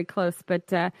there very close, but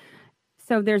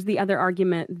so there's the other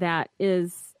argument that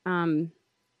was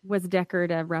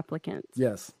Deckard a replicant?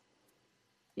 Yes.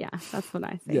 Yeah, that's what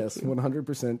I say. Yes,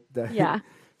 100%. Yeah.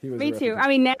 He was Me too. I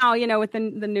mean, now, with the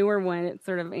newer one, it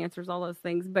sort of answers all those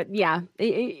things. But yeah,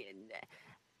 he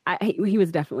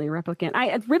was definitely a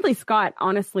replicant. Ridley Scott,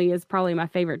 honestly, is probably my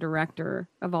favorite director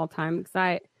of all time because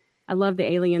I love the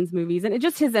Aliens movies, and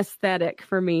just his aesthetic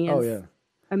for me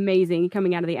amazing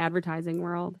coming out of the advertising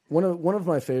world. One of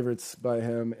my favorites by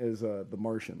him is The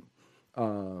Martian,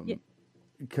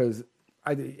 because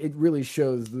it really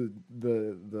shows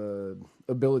the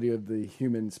ability of the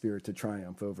human spirit to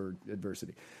triumph over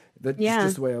adversity. That's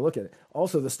just the way I look at it.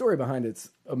 Also, the story behind it's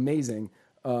amazing.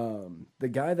 The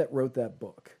guy that wrote that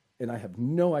book, and I have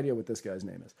no idea what this guy's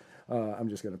name is. I'm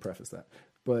just going to preface that,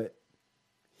 but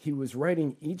he was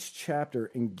writing each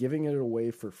chapter and giving it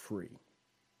away for free.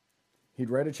 He'd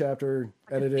write a chapter,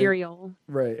 edit it,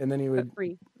 right, and then he would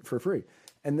for free,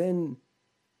 and then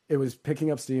it was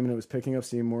picking up steam, and it was picking up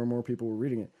steam. More and more people were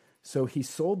reading it. So he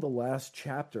sold the last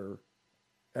chapter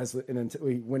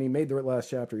when he made the last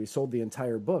chapter, he sold the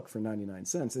entire book for 99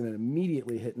 cents, and it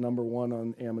immediately hit number one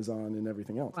on Amazon and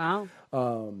everything else. Wow!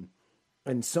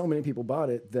 And so many people bought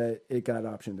it that it got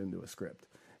optioned into a script,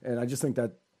 and I just think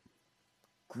that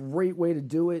great way to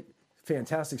do it.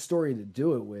 Fantastic story to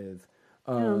do it with.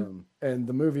 And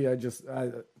the movie, I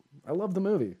love the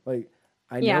movie. Like,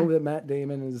 I know that Matt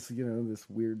Damon is, this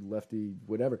weird lefty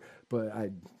whatever, but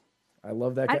I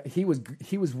love that guy. He was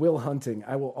Will Hunting.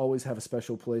 I will always have a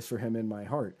special place for him in my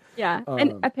heart. Yeah.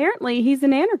 And apparently he's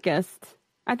an anarchist.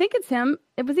 I think it's him.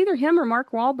 It was either him or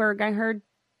Mark Wahlberg I heard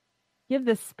give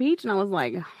this speech, and I was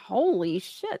like, holy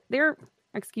shit.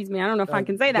 Excuse me, I don't know if I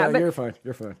can say that. Yeah, but you're fine.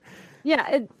 You're fine.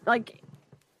 Yeah,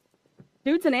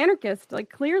 dude's an anarchist, like,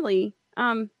 clearly.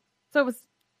 So it was.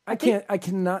 I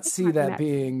cannot see that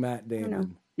being Matt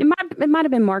Damon. It might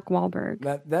have been Mark Wahlberg.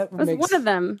 That was one of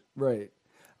them. Right.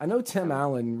 I know Tim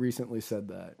Allen recently said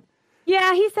that.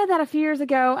 Yeah, he said that a few years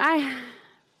ago. I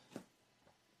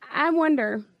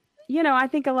wonder. I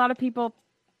think a lot of people,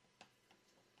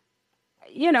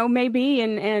 maybe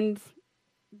and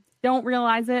don't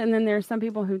realize it, and then there's some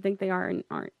people who think they are and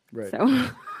aren't. Right. So.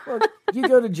 Well, you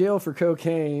go to jail for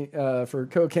cocaine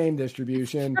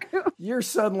distribution, you're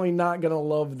suddenly not going to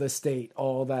love the state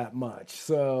all that much.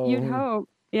 So you'd hope.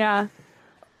 Yeah,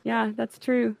 that's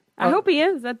true. I hope he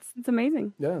is. It's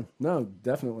amazing. Yeah, no,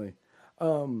 definitely.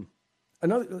 You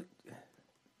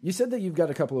said that you've got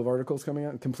a couple of articles coming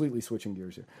out. I'm completely switching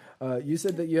gears here. You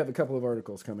said that you have a couple of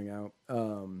articles coming out,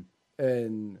 and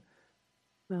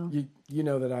you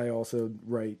know that I also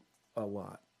write a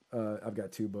lot. I've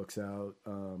got 2 books out.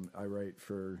 I write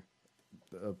for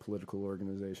a political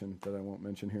organization that I won't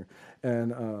mention here,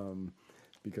 and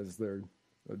because they're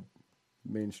a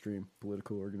mainstream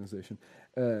political organization,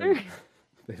 and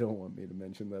they don't want me to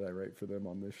mention that I write for them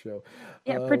on this show.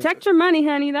 Yeah, protect your money,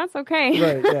 honey. That's okay.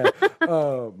 Right. Yeah.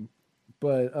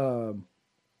 But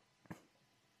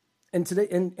in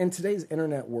today's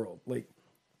internet world, like,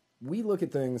 we look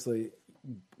at things like.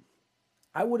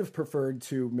 I would have preferred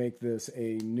to make this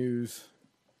a news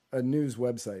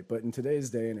website, but in today's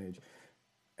day and age,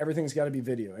 everything's got to be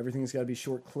video. Everything's got to be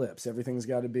short clips. Everything's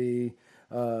got to be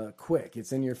quick.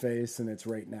 It's in your face and it's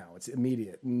right now. It's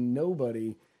immediate.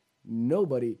 Nobody,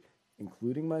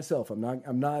 including myself.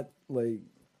 I'm not like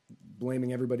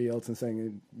blaming everybody else and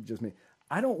saying just me.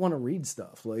 I don't want to read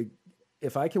stuff. Like,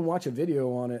 if I can watch a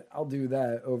video on it, I'll do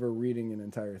that over reading an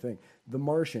entire thing. The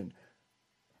Martian,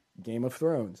 Game of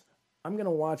Thrones. I'm going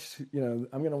to watch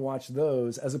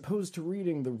those as opposed to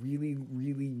reading the really,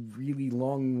 really, really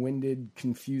long-winded,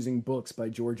 confusing books by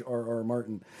George R.R.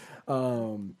 Martin.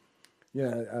 Tolkien,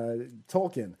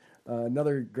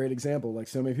 another great example. Like,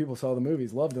 so many people saw the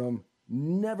movies, loved them,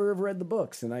 never have read the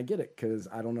books. And I get it, because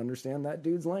I don't understand that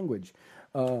dude's language,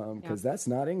 because that's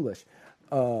not English.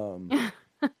 So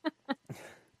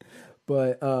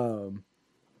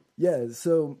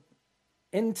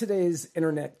in today's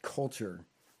internet culture,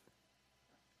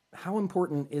 how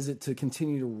important is it to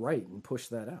continue to write and push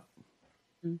that out?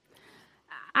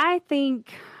 I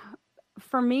think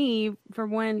for me, for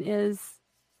one, is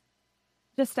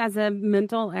just as a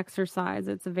mental exercise,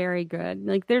 it's very good.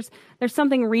 Like, there's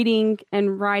something reading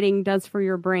and writing does for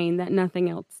your brain that nothing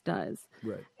else does.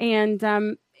 Right.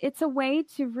 And it's a way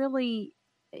to really,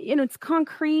 it's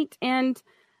concrete. And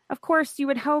of course, you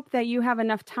would hope that you have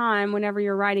enough time whenever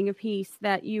you're writing a piece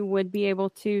that you would be able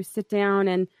to sit down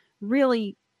and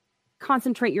really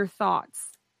concentrate your thoughts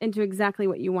into exactly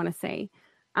what you want to say,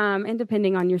 and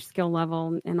depending on your skill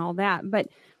level and all that. But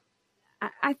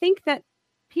I think that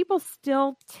people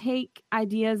still take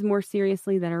ideas more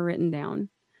seriously that are written down.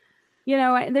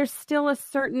 There's still a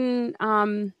certain,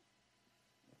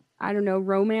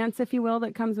 romance, if you will,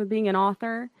 that comes with being an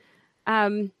author.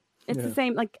 It's the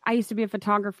same. Like, I used to be a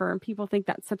photographer, and people think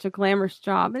that's such a glamorous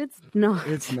job, and it's not.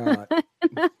 It's not.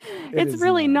 It's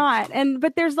really not.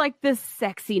 But there's like this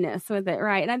sexiness with it,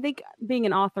 right? And I think being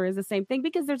an author is the same thing,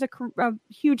 because there's a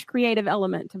huge creative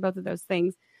element to both of those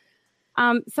things.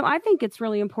 So I think it's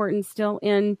really important still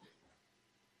in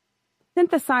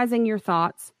synthesizing your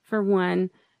thoughts for one,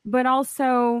 but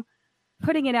also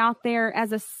putting it out there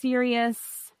as a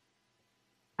serious,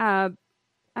 I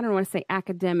don't want to say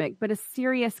academic, but a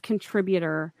serious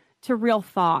contributor to real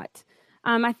thought.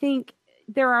 I think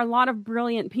there are a lot of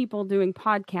brilliant people doing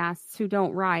podcasts who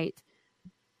don't write,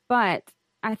 but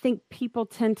I think people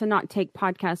tend to not take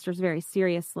podcasters very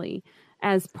seriously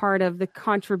as part of the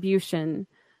contribution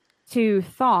to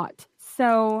thought.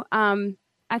 So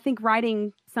I think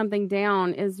writing something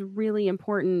down is really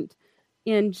important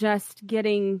in just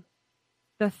getting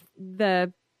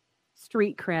the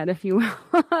street cred, if you will.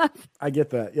 I get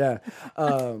that, yeah.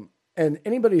 And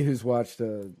anybody who's watched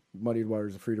Muddied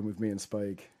Waters of Freedom with me and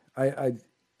Spike, I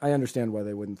understand why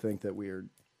they wouldn't think that we are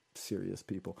serious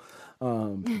people,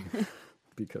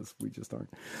 because we just aren't.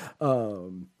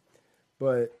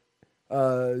 But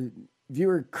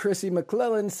viewer Chrissy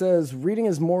McClellan says, reading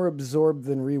is more absorbed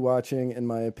than rewatching, in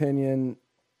my opinion.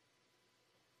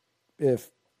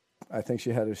 I think she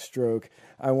had a stroke.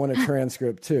 I want a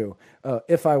transcript too.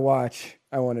 If I watch,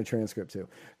 I want a transcript too.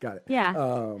 Got it.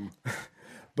 Yeah.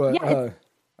 But yeah,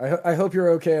 I hope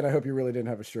you're okay, and I hope you really didn't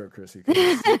have a stroke, Chrissy.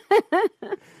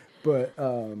 But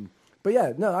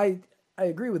yeah, no, I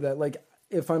agree with that. Like,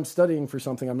 if I'm studying for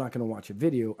something, I'm not going to watch a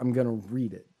video. I'm going to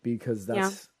read it, because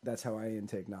that's how I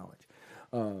intake knowledge.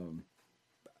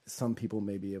 Some people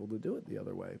may be able to do it the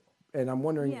other way. And I'm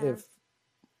wondering if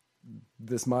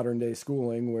this modern day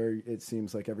schooling, where it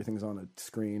seems like everything's on a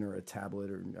screen or a tablet,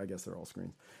 or I guess they're all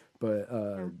screens, but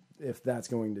if that's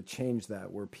going to change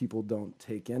that, where people don't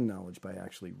take in knowledge by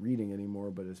actually reading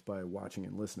anymore, but it's by watching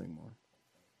and listening more.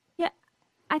 Yeah,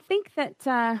 I think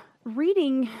that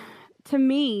reading, to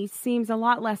me, seems a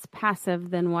lot less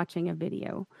passive than watching a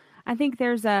video. I think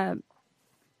there's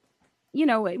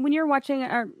when you're watching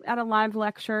at a live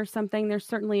lecture or something, there's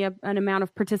certainly an amount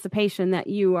of participation that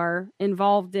you are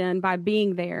involved in by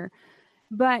being there.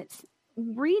 But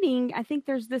reading, I think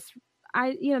there's there's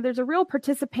a real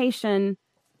participation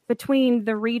between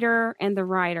the reader and the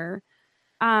writer.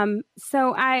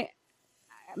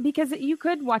 Because you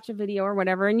could watch a video or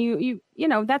whatever, and you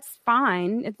that's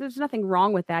fine. There's nothing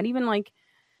wrong with that. Even I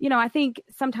think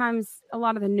sometimes a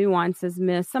lot of the nuance is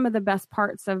missed. Some of the best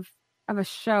parts of a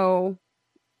show,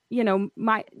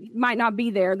 might not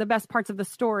be there. The best parts of the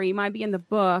story might be in the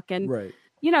book. And, right.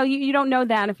 You don't know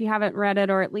that if you haven't read it,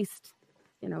 or at least,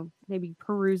 maybe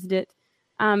perused it.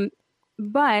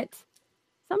 But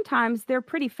sometimes they're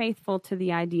pretty faithful to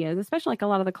the ideas, especially like a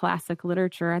lot of the classic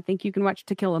literature. I think you can watch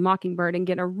To Kill a Mockingbird and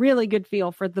get a really good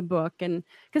feel for the book, and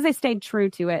because they stayed true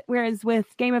to it. Whereas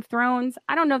with Game of Thrones,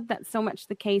 I don't know if that's so much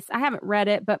the case. I haven't read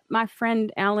it, but my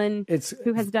friend Alan,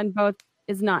 who has done both,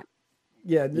 is not.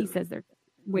 Yeah, he says they're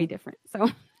way different. So,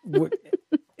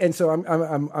 and so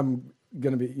I'm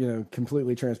going to be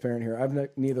completely transparent here. I've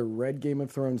neither read Game of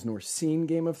Thrones nor seen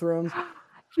Game of Thrones.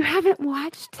 You haven't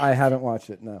watched it? I haven't watched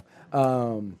it, no.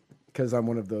 Because I'm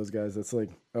one of those guys that's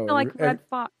like, Red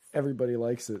Fox. Everybody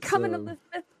likes it. Coming to the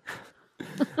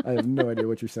fifth. I have no idea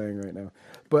what you're saying right now.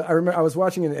 But I remember I was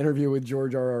watching an interview with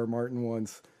George R.R. Martin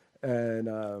once,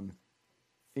 and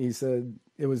he said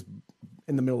it was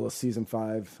in the middle of season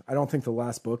 5. I don't think the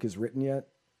last book is written yet.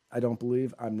 I don't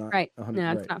believe. I'm not right. 100%.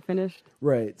 No, it's not finished.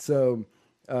 Right. So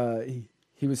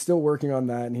he was still working on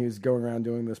that, and he was going around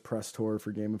doing this press tour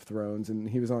for Game of Thrones, and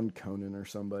he was on Conan or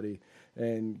somebody,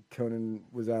 and Conan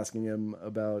was asking him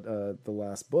about the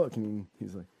last book, and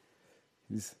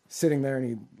he's sitting there, and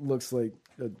he looks like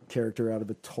a character out of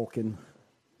a Tolkien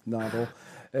novel,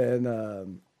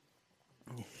 and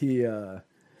he's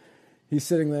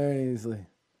sitting there, and he's like,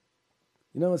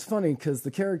 it's funny because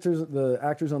the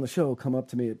actors on the show come up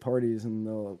to me at parties and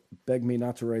they'll beg me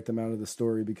not to write them out of the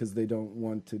story because they don't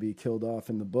want to be killed off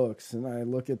in the books. And I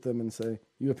look at them and say,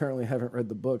 you apparently haven't read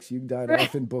the books. You died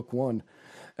off in book 1.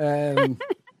 And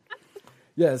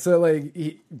yeah, so like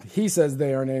he says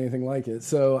they aren't anything like it.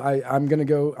 So I'm going to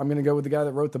go with the guy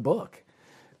that wrote the book,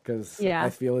 because I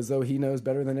feel as though he knows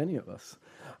better than any of us.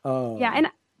 And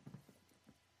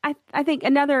I think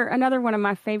another one of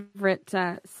my favorite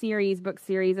book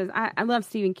series is I love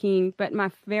Stephen King, but my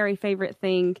very favorite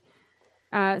thing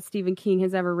Stephen King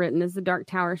has ever written is the Dark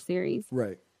Tower series.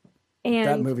 Right. And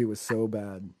that movie was so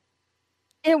bad.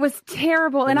 It was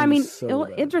terrible. And I mean,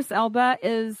 Idris Elba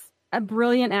is a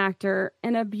brilliant actor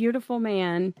and a beautiful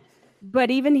man,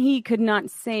 but even he could not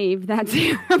save that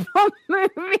terrible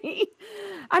movie.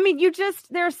 I mean,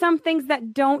 there are some things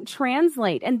that don't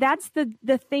translate. And that's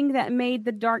the thing that made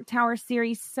the Dark Tower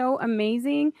series so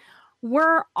amazing,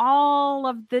 was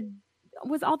all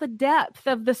the depth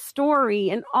of the story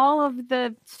and all of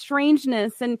the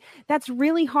strangeness. And that's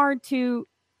really hard to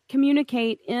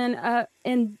communicate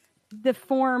in the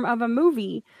form of a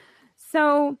movie.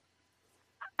 So,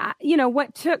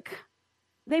 what took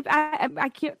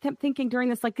I kept thinking during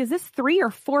this, like, is this 3 or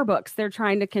 4 books they're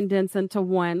trying to condense into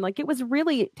one? Like, it was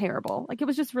really terrible. Like, it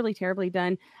was just really terribly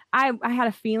done. I had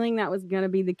a feeling that was going to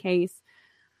be the case.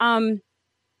 And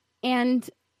I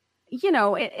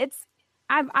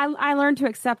learned to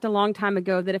accept a long time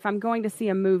ago that if I'm going to see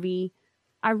a movie,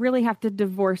 I really have to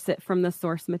divorce it from the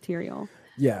source material.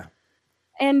 Yeah.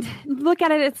 And look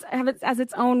at it as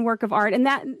its own work of art. And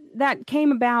that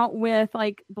came about with,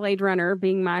 like, Blade Runner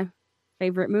being my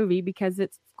favorite movie, because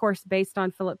it's, of course, based on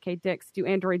Philip K. Dick's Do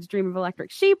Androids Dream of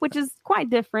Electric Sheep, which is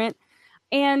quite different.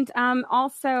 And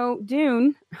also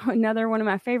Dune, another one of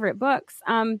my favorite books.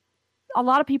 A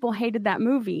lot of people hated that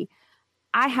movie.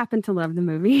 I happen to love the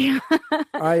movie,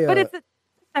 but it's a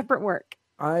separate work.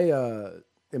 I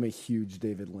am a huge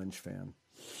David Lynch fan.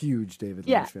 Huge David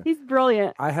Lynch fan. He's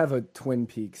brilliant. I have a Twin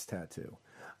Peaks tattoo.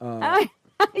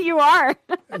 You are?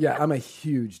 Yeah, I'm a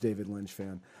huge David Lynch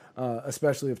fan,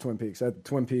 especially of Twin Peaks.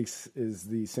 Twin Peaks is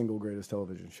the single greatest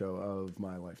television show of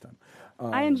my lifetime.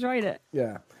 I enjoyed it.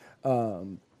 Yeah.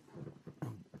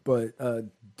 But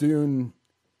Dune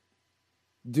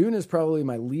is probably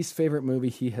my least favorite movie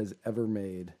he has ever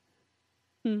made.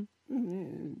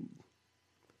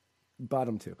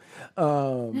 Bottom 2.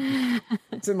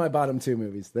 It's in my bottom 2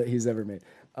 movies that he's ever made.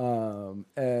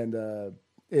 And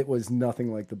it was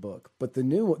nothing like the book. But the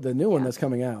new one that's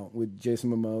coming out with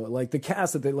Jason Momoa, like the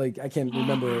cast that they, like, I can't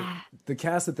remember the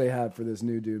cast that they have for this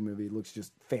new Dune movie looks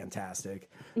just fantastic.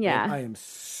 Yeah. And I am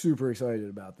super excited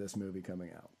about this movie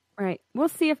coming out. Right. We'll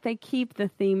see if they keep the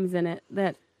themes in it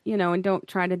that, and don't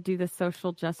try to do the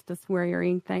social justice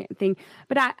warrioring thing.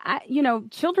 But I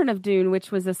Children of Dune, which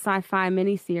was a sci-fi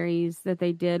miniseries that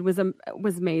they did, was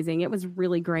amazing. It was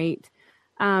really great.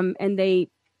 And they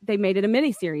made it a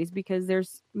miniseries because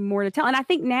there's more to tell. And I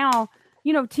think now,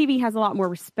 TV has a lot more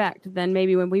respect than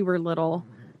maybe when we were little.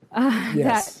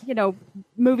 Yes. That,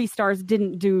 movie stars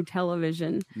didn't do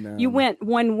television. No. You went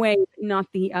one way, not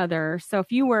the other. So if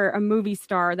you were a movie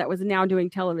star that was now doing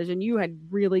television, you had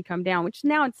really come down, which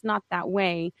now it's not that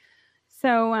way.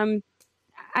 So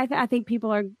I think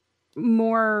people are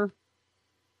more,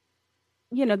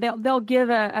 they'll give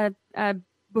a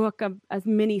book, a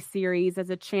mini series as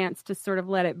a chance to sort of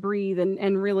let it breathe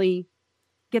and really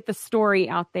get the story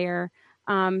out there.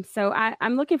 So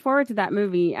I'm looking forward to that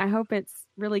movie. I hope it's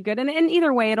really good. And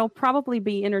either way, it'll probably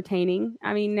be entertaining.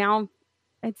 I mean, now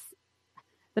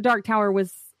The Dark Tower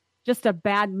was just a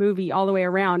bad movie all the way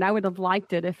around. I would have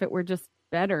liked it if it were just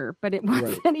better, but it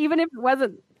wasn't. Right. Even if it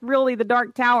wasn't really The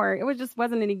Dark Tower, it just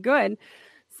wasn't any good.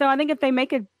 So I think if they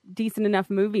make a decent enough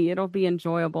movie, it'll be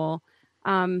enjoyable.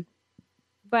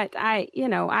 But I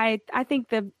think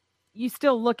that you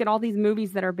still look at all these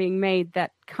movies that are being made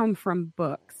that come from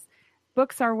books.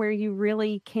 Books are where you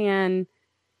really can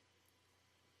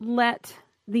let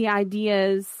the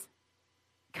ideas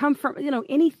come from,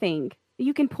 anything.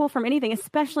 You can pull from anything,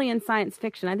 especially in science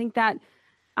fiction. I think that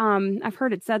I've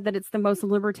heard it said that it's the most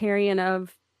libertarian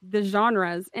of the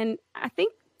genres. And I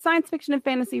think science fiction and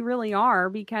fantasy really are,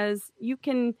 because you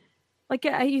can, like,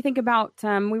 you think about,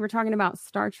 we were talking about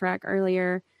Star Trek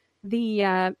earlier,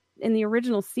 in the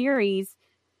original series,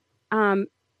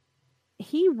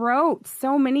 he wrote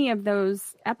so many of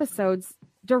those episodes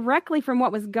directly from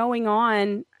what was going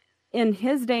on in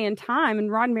his day and time,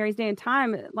 and Roddenberry's day and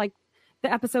time, like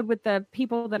the episode with the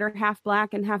people that are half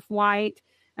black and half white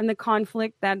and the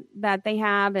conflict that they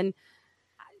have. And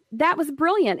that was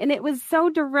brilliant. And it was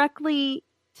so directly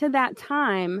to that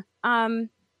time. So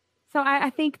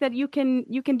I think that you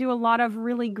can do a lot of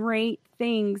really great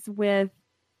things with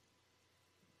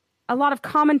a lot of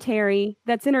commentary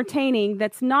that's entertaining,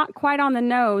 that's not quite on the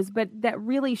nose, but that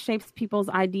really shapes people's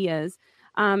ideas.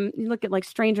 You look at, like,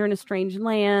 Stranger in a Strange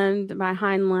Land by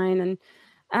Heinlein,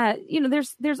 and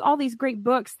there's all these great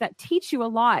books that teach you a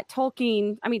lot.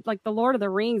 Tolkien, I mean, like, The Lord of the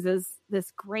Rings is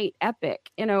this great epic,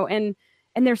 and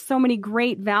there's so many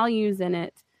great values in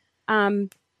it.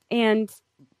 And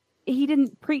he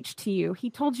didn't preach to you. He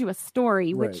told you a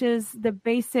story, right, which is the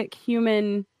basic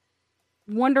human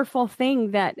wonderful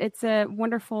thing, that it's a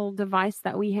wonderful device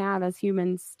that we have as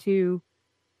humans to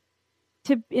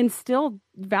instill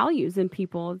values in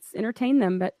people. It's entertain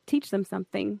them, but teach them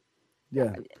something.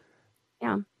 Yeah.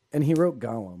 Yeah. And he wrote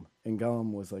Gollum, and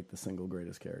Gollum was like the single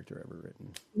greatest character ever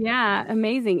written. Yeah.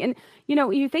 Amazing. And,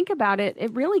 you think about it,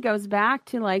 it really goes back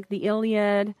to, like, the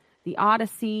Iliad, the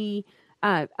Odyssey,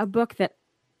 a book that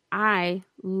I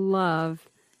love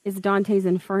is Dante's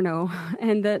Inferno,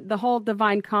 and the whole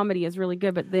Divine Comedy is really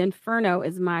good, but the Inferno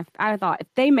is I thought, if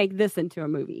they make this into a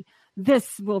movie,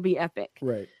 this will be epic.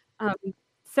 Right.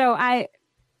 So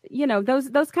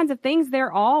those kinds of things,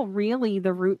 they're all really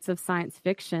the roots of science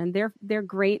fiction. They're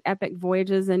great epic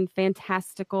voyages and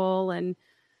fantastical. And,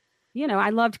 I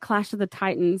loved Clash of the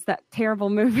Titans, that terrible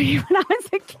movie when I was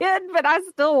a kid, but I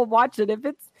still will watch it if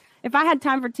I had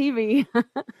time for TV.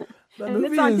 That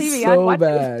movie is so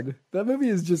bad. That movie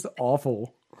is just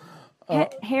awful.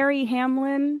 Harry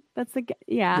Hamlin. That's the guy.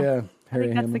 Yeah. Yeah. Harry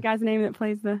Hamlin. That's the guy's name that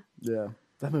plays the. Yeah.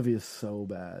 That movie is so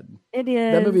bad. It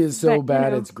is. That movie is so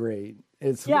bad. It's great.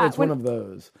 It's one of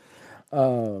those.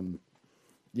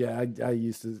 Yeah.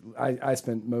 I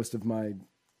spent most of my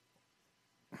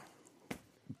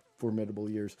formidable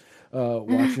years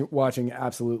watching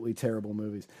absolutely terrible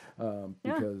movies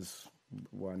because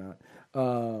why not?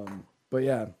 But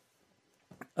yeah.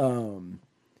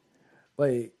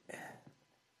 Like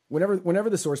whenever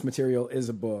the source material is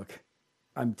a book,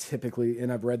 I'm typically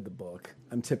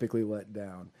let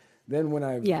down. Then when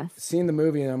I've seen the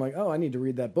movie and I'm like, oh, I need to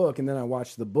read that book, and then I I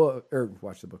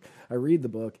read the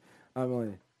book, I'm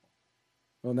like,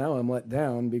 well, now I'm let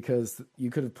down because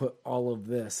you could have put all of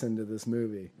this into this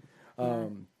movie.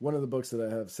 One of the books that I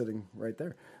have sitting right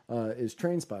there is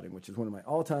Trainspotting, which is one of my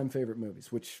all-time favorite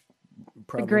movies, which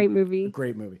probably, a great movie,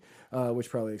 which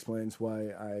probably explains why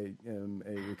I am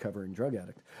a recovering drug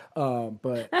addict.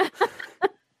 But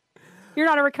you're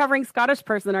not a recovering Scottish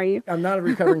person, are you? I'm not a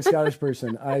recovering Scottish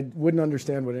person. I wouldn't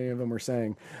understand what any of them were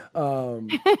saying.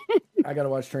 I got to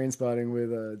watch Trainspotting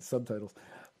with subtitles.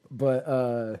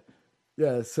 But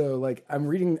yeah, so like I'm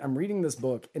reading this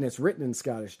book, and it's written in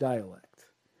Scottish dialect,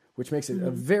 which makes it a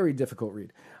very difficult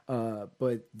read.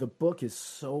 But the book is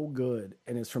so good,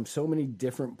 and it's from so many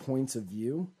different points of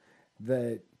view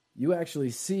that you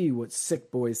actually see what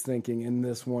Sick Boy's thinking in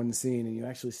this one scene, and you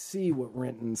actually see what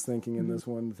Renton's thinking in this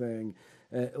one thing.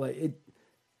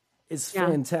 It's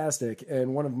fantastic.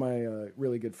 And one of my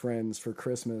really good friends for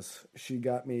Christmas, she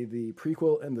got me the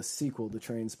prequel and the sequel to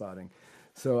Trainspotting.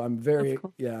 So I'm very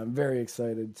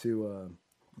excited to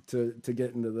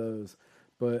get into those.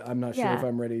 But I'm not sure if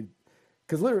I'm ready,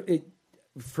 because literally,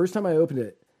 first time I opened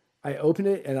it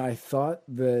and I thought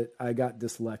that I got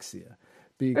dyslexia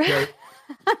because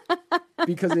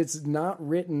it's not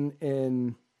written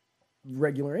in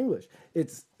regular English.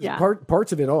 It's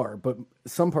parts of it are, but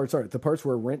some parts aren't. The parts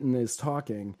where Renton is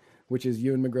talking, which is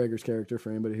Ewan McGregor's character,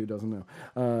 for anybody who doesn't know,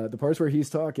 the parts where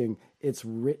he's talking, it's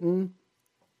written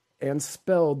and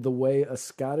spelled the way a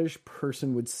Scottish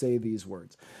person would say these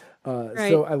words.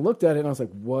 So I looked at it and I was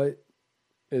like, what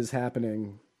is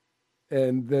happening?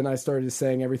 And then I started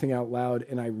saying everything out loud,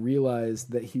 and I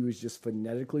realized that he was just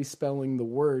phonetically spelling the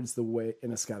words the way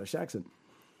in a Scottish accent,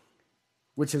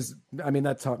 which is, I mean,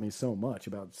 that taught me so much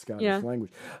about Scottish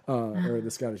language, or the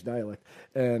Scottish dialect.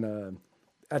 And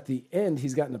at the end,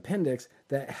 he's got an appendix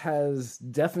that has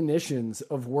definitions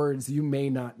of words you may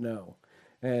not know.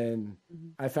 And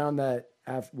I found that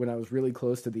when I was really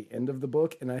close to the end of the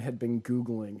book, and I had been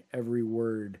Googling every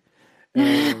word.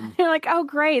 And you're like, oh,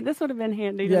 great. This would have been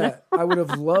handy. Yeah, I would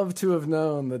have loved to have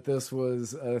known that this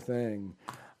was a thing.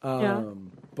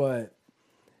 But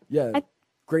yeah,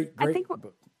 great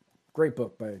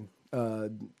book by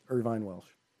Irvine Welsh.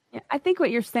 Yeah, I think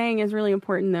what you're saying is really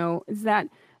important, though, is that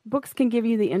books can give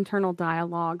you the internal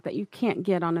dialogue that you can't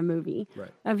get on a movie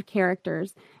of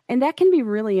characters. And that can be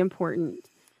really important.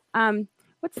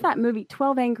 What's that movie?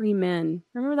 12 Angry Men.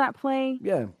 Remember that play?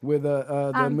 Yeah, with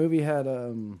the movie had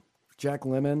Jack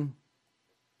Lemmon.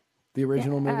 The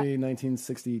original movie,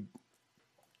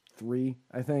 1963,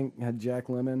 I think, had Jack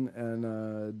Lemmon, and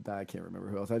I can't remember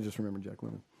who else. I just remember Jack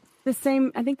Lemmon. The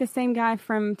same guy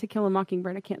from To Kill a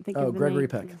Mockingbird. I can't think of the Gregory name.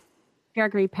 Peck.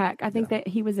 Gregory Peck. I think that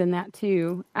he was in that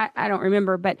too. I don't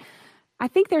remember, but I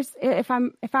think there's, if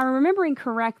I'm remembering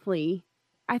correctly,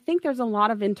 I think there's a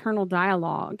lot of internal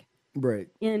dialogue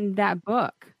in that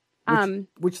book.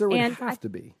 Which there would have to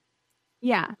be.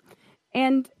 Yeah.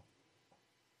 And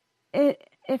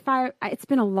it's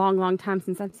been a long, long time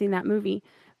since I've seen that movie,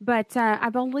 but I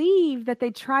believe that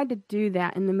they tried to do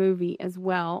that in the movie as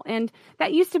well. And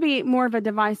that used to be more of a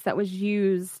device that was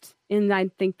used in, I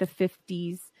think, the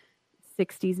 50s,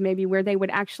 60s, maybe, where they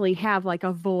would actually have like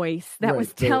a voice that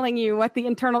was telling you what the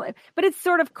internal, but it's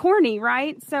sort of corny,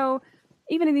 right? So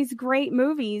even in these great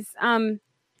movies, I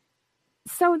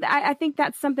think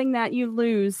that's something that you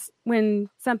lose when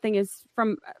something is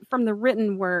from the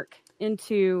written work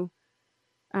into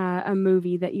a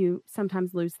movie, that you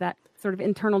sometimes lose that sort of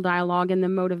internal dialogue and the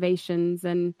motivations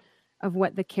and of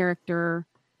what the character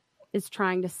is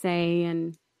trying to say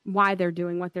and why they're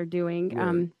doing what they're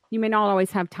doing. You may not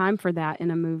always have time for that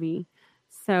in a movie.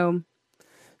 So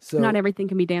not everything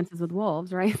can be Dances with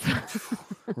Wolves, right?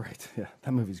 Right. Yeah.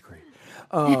 That movie's great.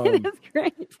 It is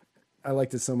great. I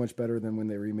liked it so much better than when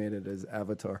they remade it as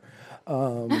Avatar.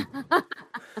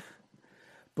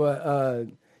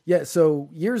 Yeah, so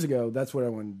years ago, that's what I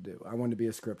wanted to do. I wanted to be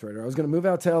a scriptwriter. I was going to move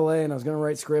out to LA and I was going to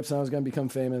write scripts and I was going to become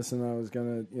famous and I was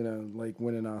going to, like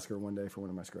win an Oscar one day for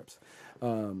one of my scripts.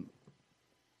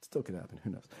 Still could happen. Who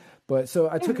knows? But so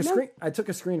I took a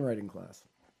screenwriting class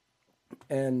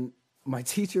and my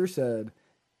teacher said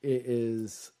it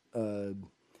is a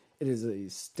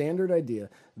standard idea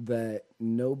that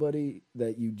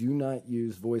you do not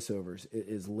use voiceovers. It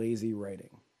is lazy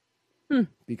writing.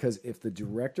 Because if the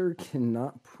director and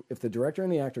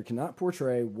the actor cannot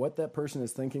portray what that person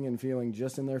is thinking and feeling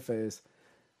just in their face,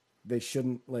 they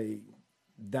shouldn't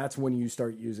that's when you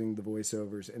start using the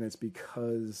voiceovers. And it's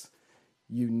because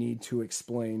you need to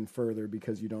explain further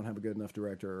because you don't have a good enough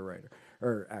director or writer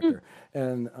or actor.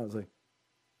 And I was like,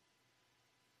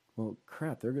 well,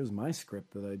 crap, there goes my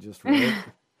script that I just wrote.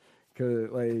 Cause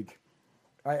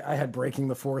I had breaking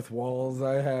the fourth walls.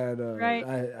 I had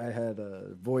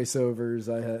voiceovers.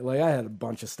 I had a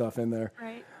bunch of stuff in there.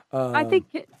 Right. I think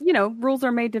rules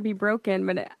are made to be broken,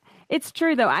 but it's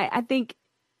true though. I think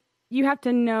you have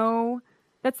to know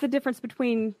that's the difference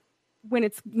between when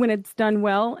it's done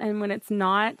well and when it's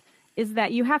not. Is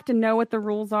that you have to know what the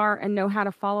rules are and know how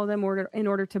to follow them in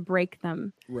order to break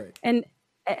them. Right. And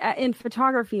in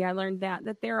photography, I learned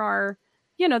that there are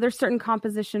there's certain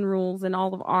composition rules in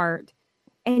all of art.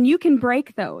 And you can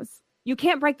break those. You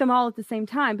can't break them all at the same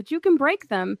time, but you can break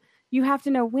them. You have to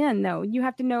know when, though. You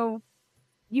have to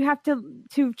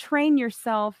train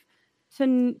yourself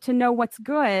to know what's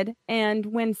good and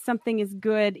when something is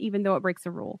good, even though it breaks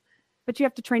a rule. But you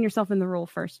have to train yourself in the rule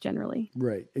first, generally.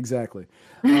 Right, exactly.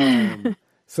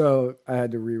 So I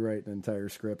had to rewrite an entire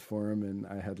script for him, and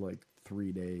I had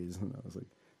 3 days, and I was like,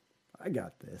 I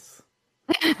got this.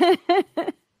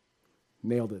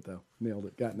 Nailed it though. Nailed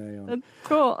it. Got an A on it.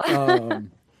 Cool.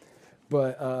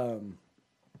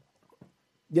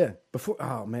 Yeah.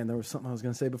 There was something I was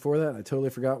going to say before that. I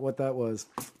totally forgot what that was.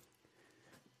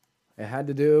 It had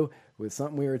to do with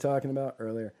something we were talking about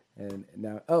earlier. And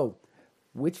now,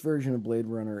 which version of Blade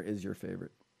Runner is your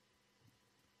favorite?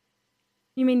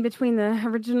 You mean between the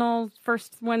original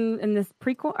first one and this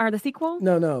prequel or the sequel?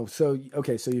 No. So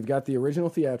you've got the original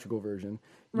theatrical version.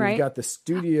 You've Right. got the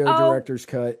studio director's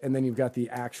cut, and then you've got the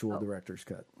actual director's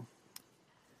cut.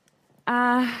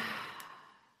 It's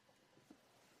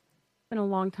been a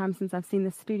long time since I've seen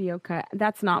the studio cut.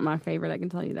 That's not my favorite, I can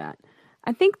tell you that.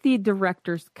 I think the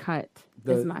director's cut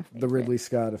is my favorite. The Ridley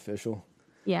Scott official.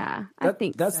 Yeah, I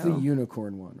think that's so. the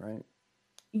unicorn one, right?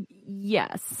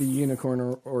 Yes. The unicorn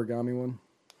origami one?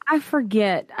 I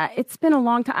forget. It's been a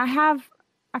long time.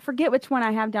 I forget which one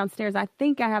I have downstairs. I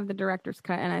think I have the director's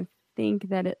cut, and I think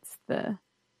that it's the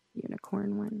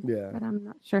unicorn one. Yeah. But I'm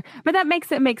not sure. But that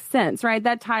makes it make sense, right?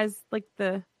 That ties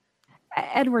the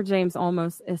Edward James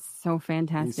Olmos is so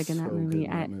fantastic in that movie.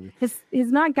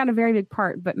 He's not got a very big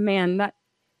part, but man, that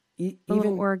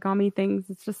little origami things,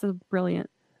 it's just so brilliant.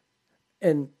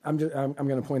 And I'm going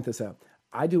to point this out.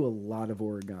 I do a lot of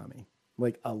origami,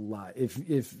 a lot.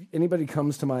 If anybody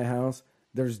comes to my house,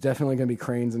 there's definitely going to be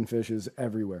cranes and fishes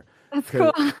everywhere. That's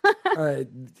cool.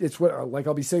 It's what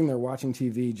I'll be sitting there watching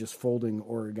TV, just folding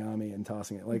origami and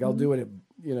tossing it. I'll do it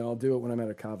I'll do it when I'm at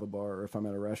a kava bar or if I'm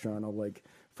at a restaurant. I'll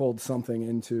fold something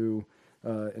into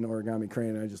an origami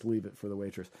crane and I just leave it for the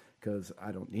waitress because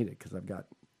I don't need it because I've got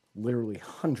literally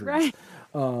hundreds. Right.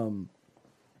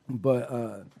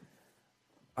 But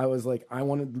I was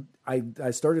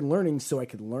I started learning so I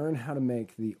could learn how to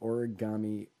make the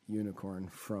origami unicorn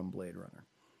from Blade Runner.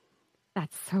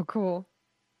 That's so cool.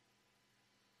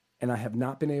 And I have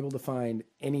not been able to find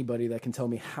anybody that can tell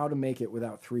me how to make it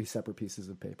without 3 separate pieces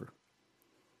of paper.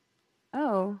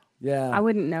 Oh. Yeah. I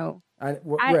wouldn't know.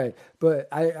 Right. But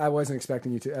I wasn't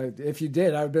expecting you to. If you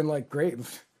did, I would have been like, great,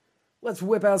 let's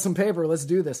whip out some paper. Let's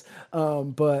do this.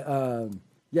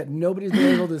 Yeah, nobody's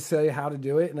been able to say how to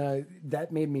do it. And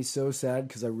that made me so sad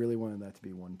because I really wanted that to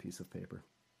be one piece of paper.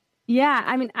 Yeah.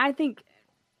 I mean, I think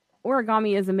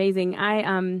origami is amazing.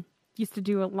 I used to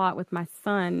do a lot with my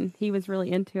son. He was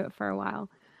really into it for a while.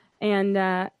 And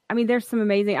there's some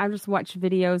amazing, I just watch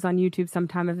videos on YouTube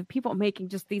sometime of people making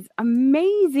just these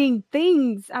amazing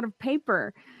things out of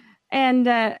paper. And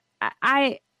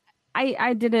I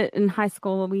did it in high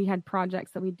school. We had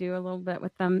projects that we do a little bit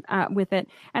with them, with it.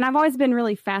 And I've always been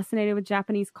really fascinated with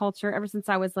Japanese culture ever since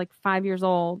I was 5 years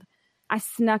old. I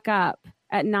snuck up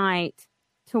at night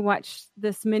to watch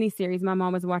this miniseries my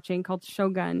mom was watching called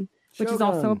Shogun, which is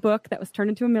also a book that was turned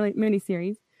into a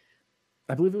miniseries.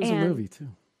 I believe it was a movie too.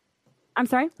 I'm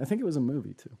sorry? I think it was a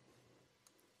movie too.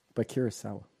 By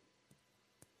Kurosawa.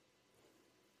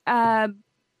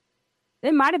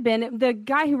 It might have been. The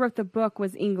guy who wrote the book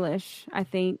was English, I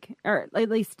think, or at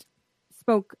least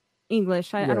spoke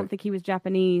English. I don't think he was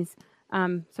Japanese.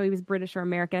 So he was British or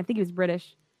American. I think he was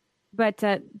British. But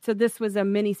so this was a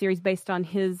miniseries based on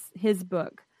his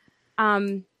book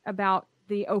about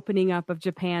the opening up of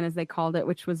Japan, as they called it,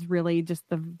 which was really just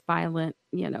the violent,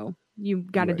 you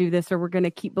got to do this or we're going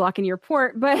to keep blocking your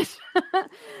port. But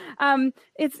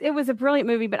it was a brilliant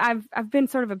movie. But I've been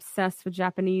sort of obsessed with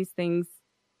Japanese things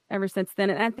ever since then.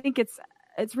 And I think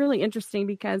it's really interesting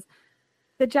because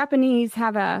the Japanese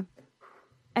have an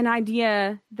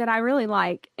idea that I really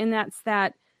like, and that's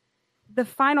that the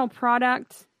final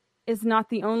product is not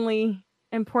the only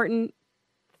important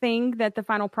thing, that the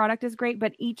final product is great,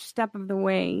 but each step of the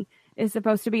way is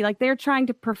supposed to be like they're trying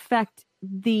to perfect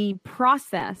the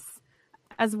process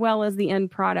as well as the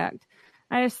end product.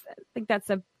 I just think that's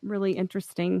a really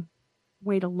interesting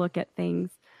way to look at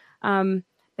things.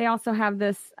 They also have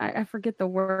this, I forget the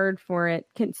word for it,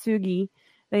 kintsugi.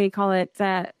 They call it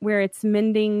where it's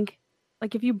mending.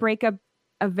 Like if you break a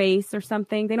vase or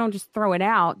something, they don't just throw it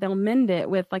out. They'll mend it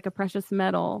with like a precious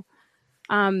metal.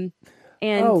 And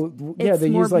they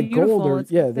use like gold or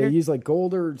they use like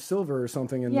gold or silver or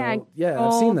something. And I've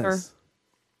seen this.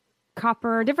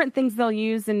 Copper, different things they'll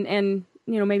use, and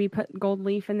maybe put gold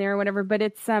leaf in there or whatever. But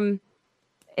it's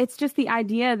just the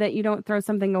idea that you don't throw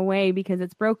something away because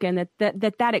it's broken.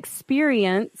 That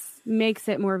experience makes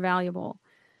it more valuable,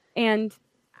 and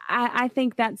I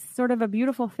think that's sort of a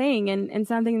beautiful thing, and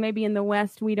something maybe in the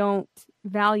West we don't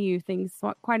value things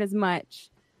quite as much.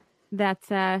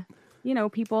 That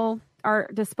people are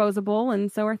disposable,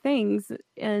 and so are things,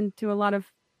 and to a lot of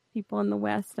people in the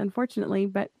West, unfortunately.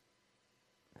 But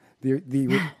the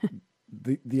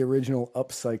original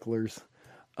upcyclers.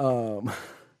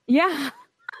 Yeah.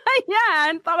 Yeah, I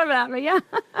hadn't thought of that, but yeah.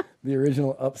 The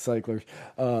original upcyclers.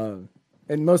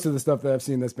 And most of the stuff that I've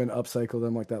seen that's been upcycled,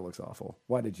 I'm like, that looks awful.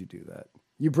 Why did you do that?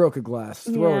 You broke a glass.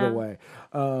 Throw it away.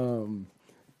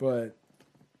 But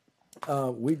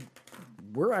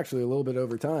we're actually a little bit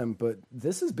over time, but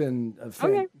this has been a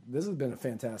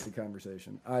fantastic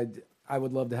conversation. I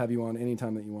would love to have you on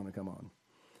anytime that you want to come on.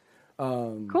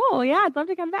 Cool. Yeah, I'd love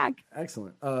to come back.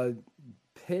 Excellent.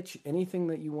 Pitch anything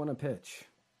that you want to pitch,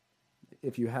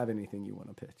 if you have anything you want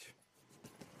to pitch.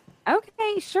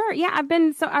 Okay, sure. Yeah,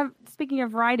 speaking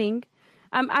of writing,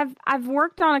 I've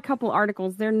worked on a couple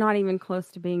articles. They're not even close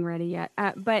to being ready yet.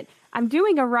 But I'm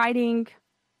doing a writing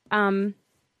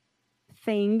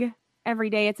thing every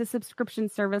day. It's a subscription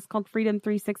service called Freedom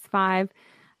 365.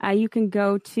 You can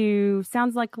go to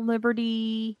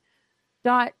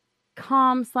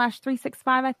soundslikeliberty.com/365,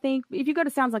 I think. If you go to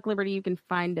Sounds Like Liberty, you can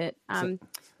find it,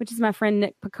 which is my friend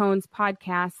Nick Picone's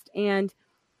podcast. And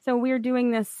so we're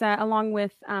doing this along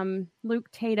with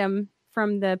Luke Tatum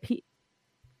from the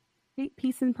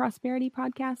Peace and Prosperity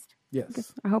podcast.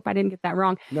 Yes. I hope I didn't get that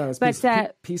wrong. No, it's Peace and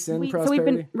Prosperity. So we've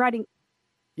been writing.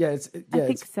 I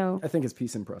think so. I think it's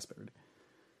Peace and Prosperity.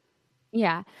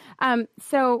 Yeah.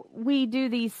 So we do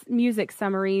these music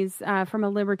summaries from a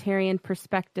libertarian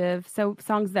perspective. So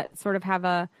songs that sort of have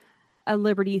a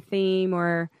liberty theme,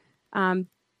 or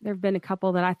there have been a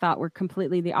couple that I thought were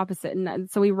completely the opposite. And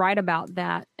so we write about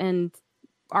that and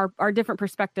our different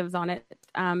perspectives on it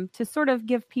to sort of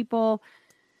give people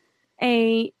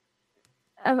an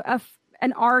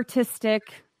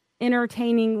artistic,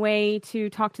 entertaining way to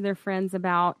talk to their friends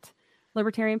about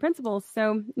libertarian principles.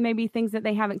 So maybe things that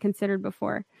they haven't considered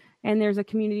before. And there's a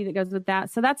community that goes with that.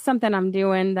 So that's something I'm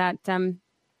doing that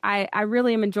I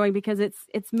really am enjoying, because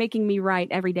it's making me write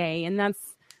every day. And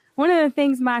that's one of the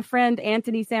things my friend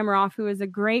Anthony Samaroff, who is a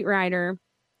great writer,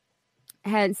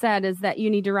 had said, is that you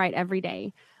need to write every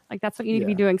day. Like that's what you need to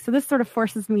be doing. So this sort of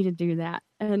forces me to do that.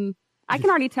 And I can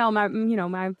already tell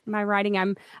my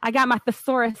writing. I got my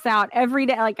thesaurus out every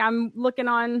day. Like I'm looking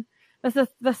on the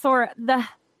thesaurus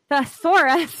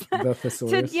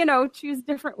to choose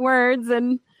different words.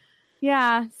 And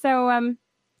yeah, so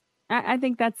I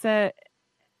think that's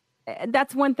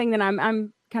one thing that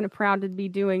I'm kind of proud to be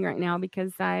doing right now,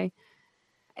 because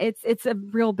it's a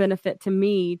real benefit to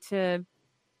me to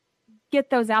get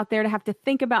those out there, to have to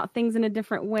think about things in a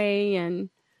different way. And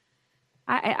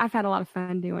I've had a lot of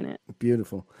fun doing it.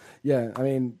 Beautiful. Yeah. I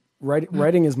mean,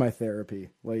 writing is my therapy.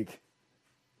 Like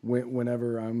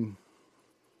whenever I'm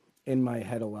in my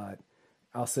head a lot,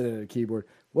 I'll sit at a keyboard.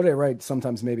 What I write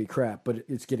sometimes may be crap, but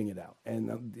it's getting it out. And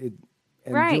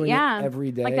doing it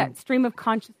every day. Like that stream of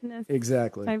consciousness.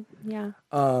 Exactly. I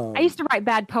used to write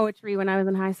bad poetry when I was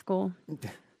in high school.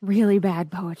 Really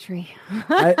bad poetry.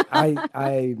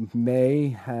 I may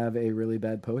have a really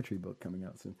bad poetry book coming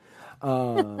out soon.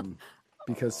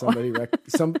 because somebody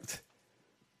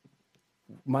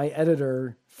my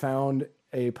editor found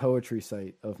a poetry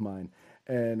site of mine,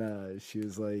 and she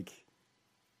was like,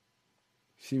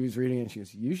 she was reading it and she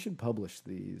goes, "You should publish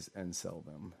these and sell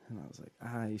them." And I was like,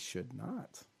 "I should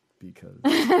not, because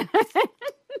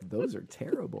those are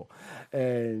terrible."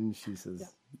 And she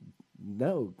says,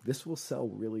 "No, this will sell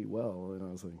really well." And I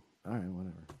was like, "All right,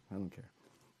 whatever. I don't care.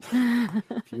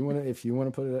 If you want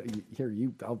to put it here,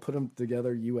 I'll put them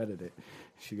together. You edit it."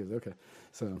 She goes, "Okay."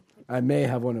 So I may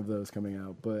have one of those coming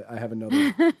out, but I have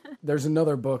another. There's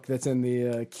another book that's in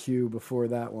the queue before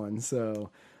that one.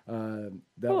 So that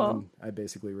cool. one I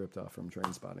basically ripped off from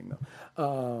Trainspotting, though,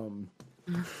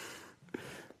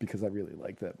 because I really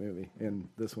like that movie, and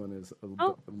this one is a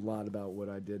lot about what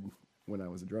I did when I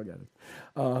was a drug addict.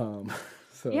 So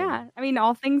yeah, I mean,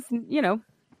 all things,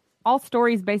 all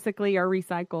stories basically are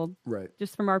recycled, right?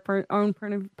 Just from our own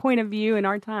point of view in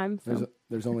our time. So.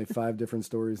 There's only 5 different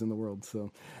stories in the world.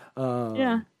 So,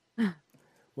 yeah.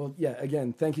 Well, yeah,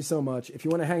 again, thank you so much. If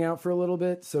you want to hang out for a little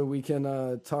bit so we can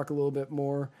talk a little bit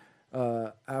more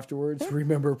afterwards. Sure.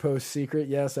 Remember Post Secret?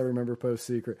 Yes, I remember Post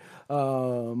Secret.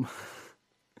 Old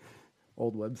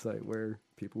website where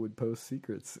people would post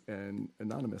secrets and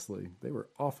anonymously. They were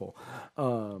awful.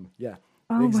 Yeah.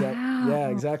 Oh, wow. Yeah,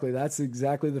 exactly. That's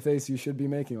exactly the face you should be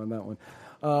making on that one.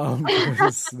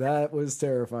 That was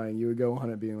terrifying. You would go on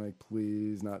it being like,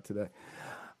 "Please, not today."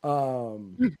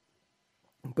 But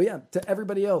yeah, to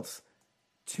everybody else,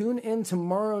 tune in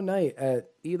tomorrow night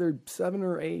at either 7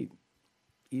 or 8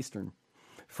 Eastern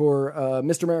for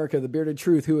Mr. America, the Bearded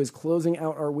Truth, who is closing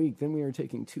out our week. Then we are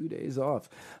taking 2 days off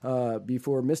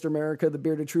before Mr. America, the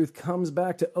Bearded Truth, comes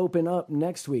back to open up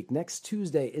next week. Next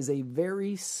Tuesday is a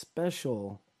very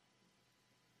special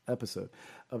episode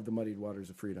of the Muddied Waters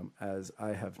of Freedom, as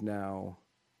I have now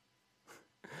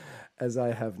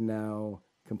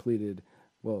completed.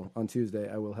 Well, on Tuesday,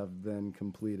 I will have then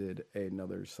completed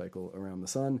another cycle around the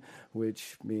sun,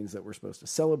 which means that we're supposed to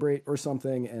celebrate or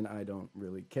something, and I don't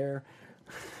really care.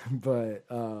 But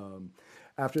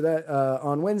after that,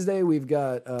 on Wednesday, we've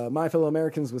got My Fellow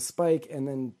Americans with Spike, and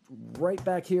then right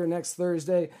back here next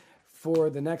Thursday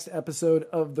for the next episode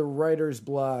of The Writer's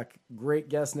Block. Great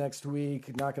guest next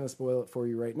week. Not going to spoil it for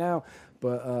you right now,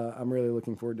 but I'm really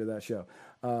looking forward to that show.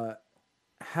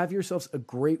 Have yourselves a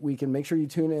great weekend. Make sure you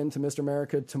tune in to Mr.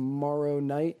 America tomorrow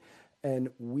night, and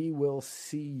we will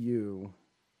see you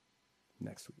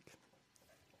next week.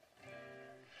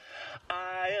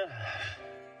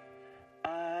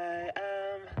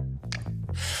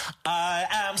 I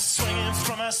am swinging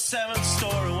from a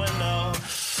 7-story window,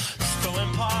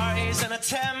 throwing parties in a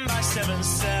 10-by-7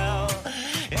 cell.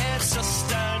 It's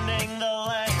astounding the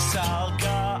lengths I'll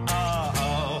go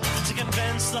to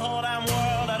convince the whole damn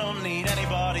world I don't need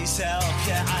anybody's help.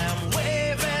 Yeah, I am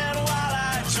waving while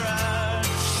I drown.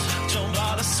 Don't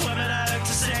bother swimming out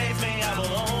to save me, I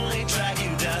will only drag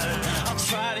you down. I'll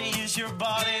try to use your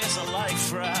body as a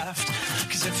life raft,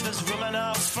 'cause if there's room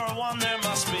enough for one, there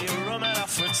must be room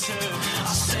enough for two.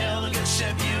 I'll sail the good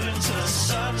ship you into the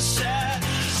sunset,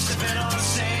 sipping on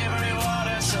savory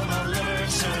water till my liver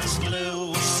turns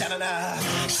blue. Sa-da-da,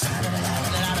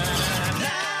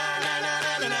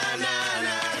 sa-da-da-da-da-da-da-da-da.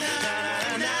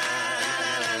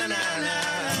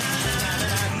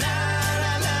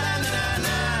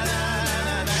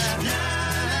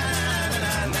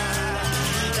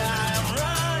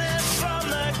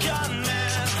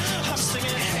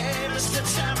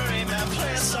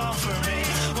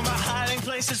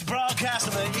 Is broadcast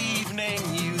in the evening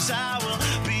news. I will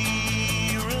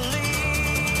be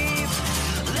relieved.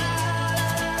 La, la,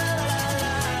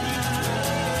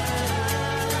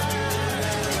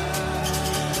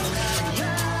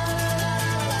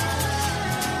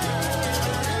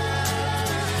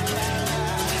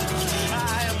 I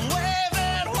am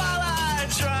waving while I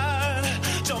drown.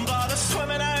 Don't bother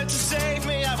swimming out to save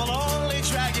me, I will only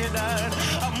drag you down.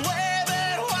 I'm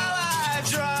waving while I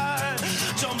drown.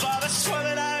 Don't bother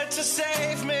swimming out to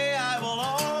save me, I will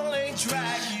only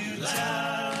drag you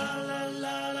down. La,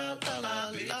 la, la, la,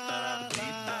 la,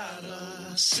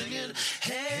 la, singing,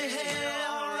 hey, hey,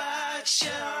 alright,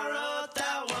 yeah, I wrote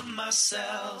that one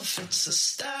myself. It's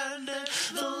astounding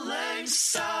the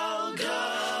lengths I'll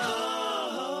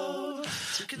go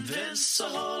to convince the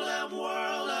whole damn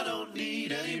world I don't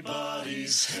need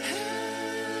anybody's help.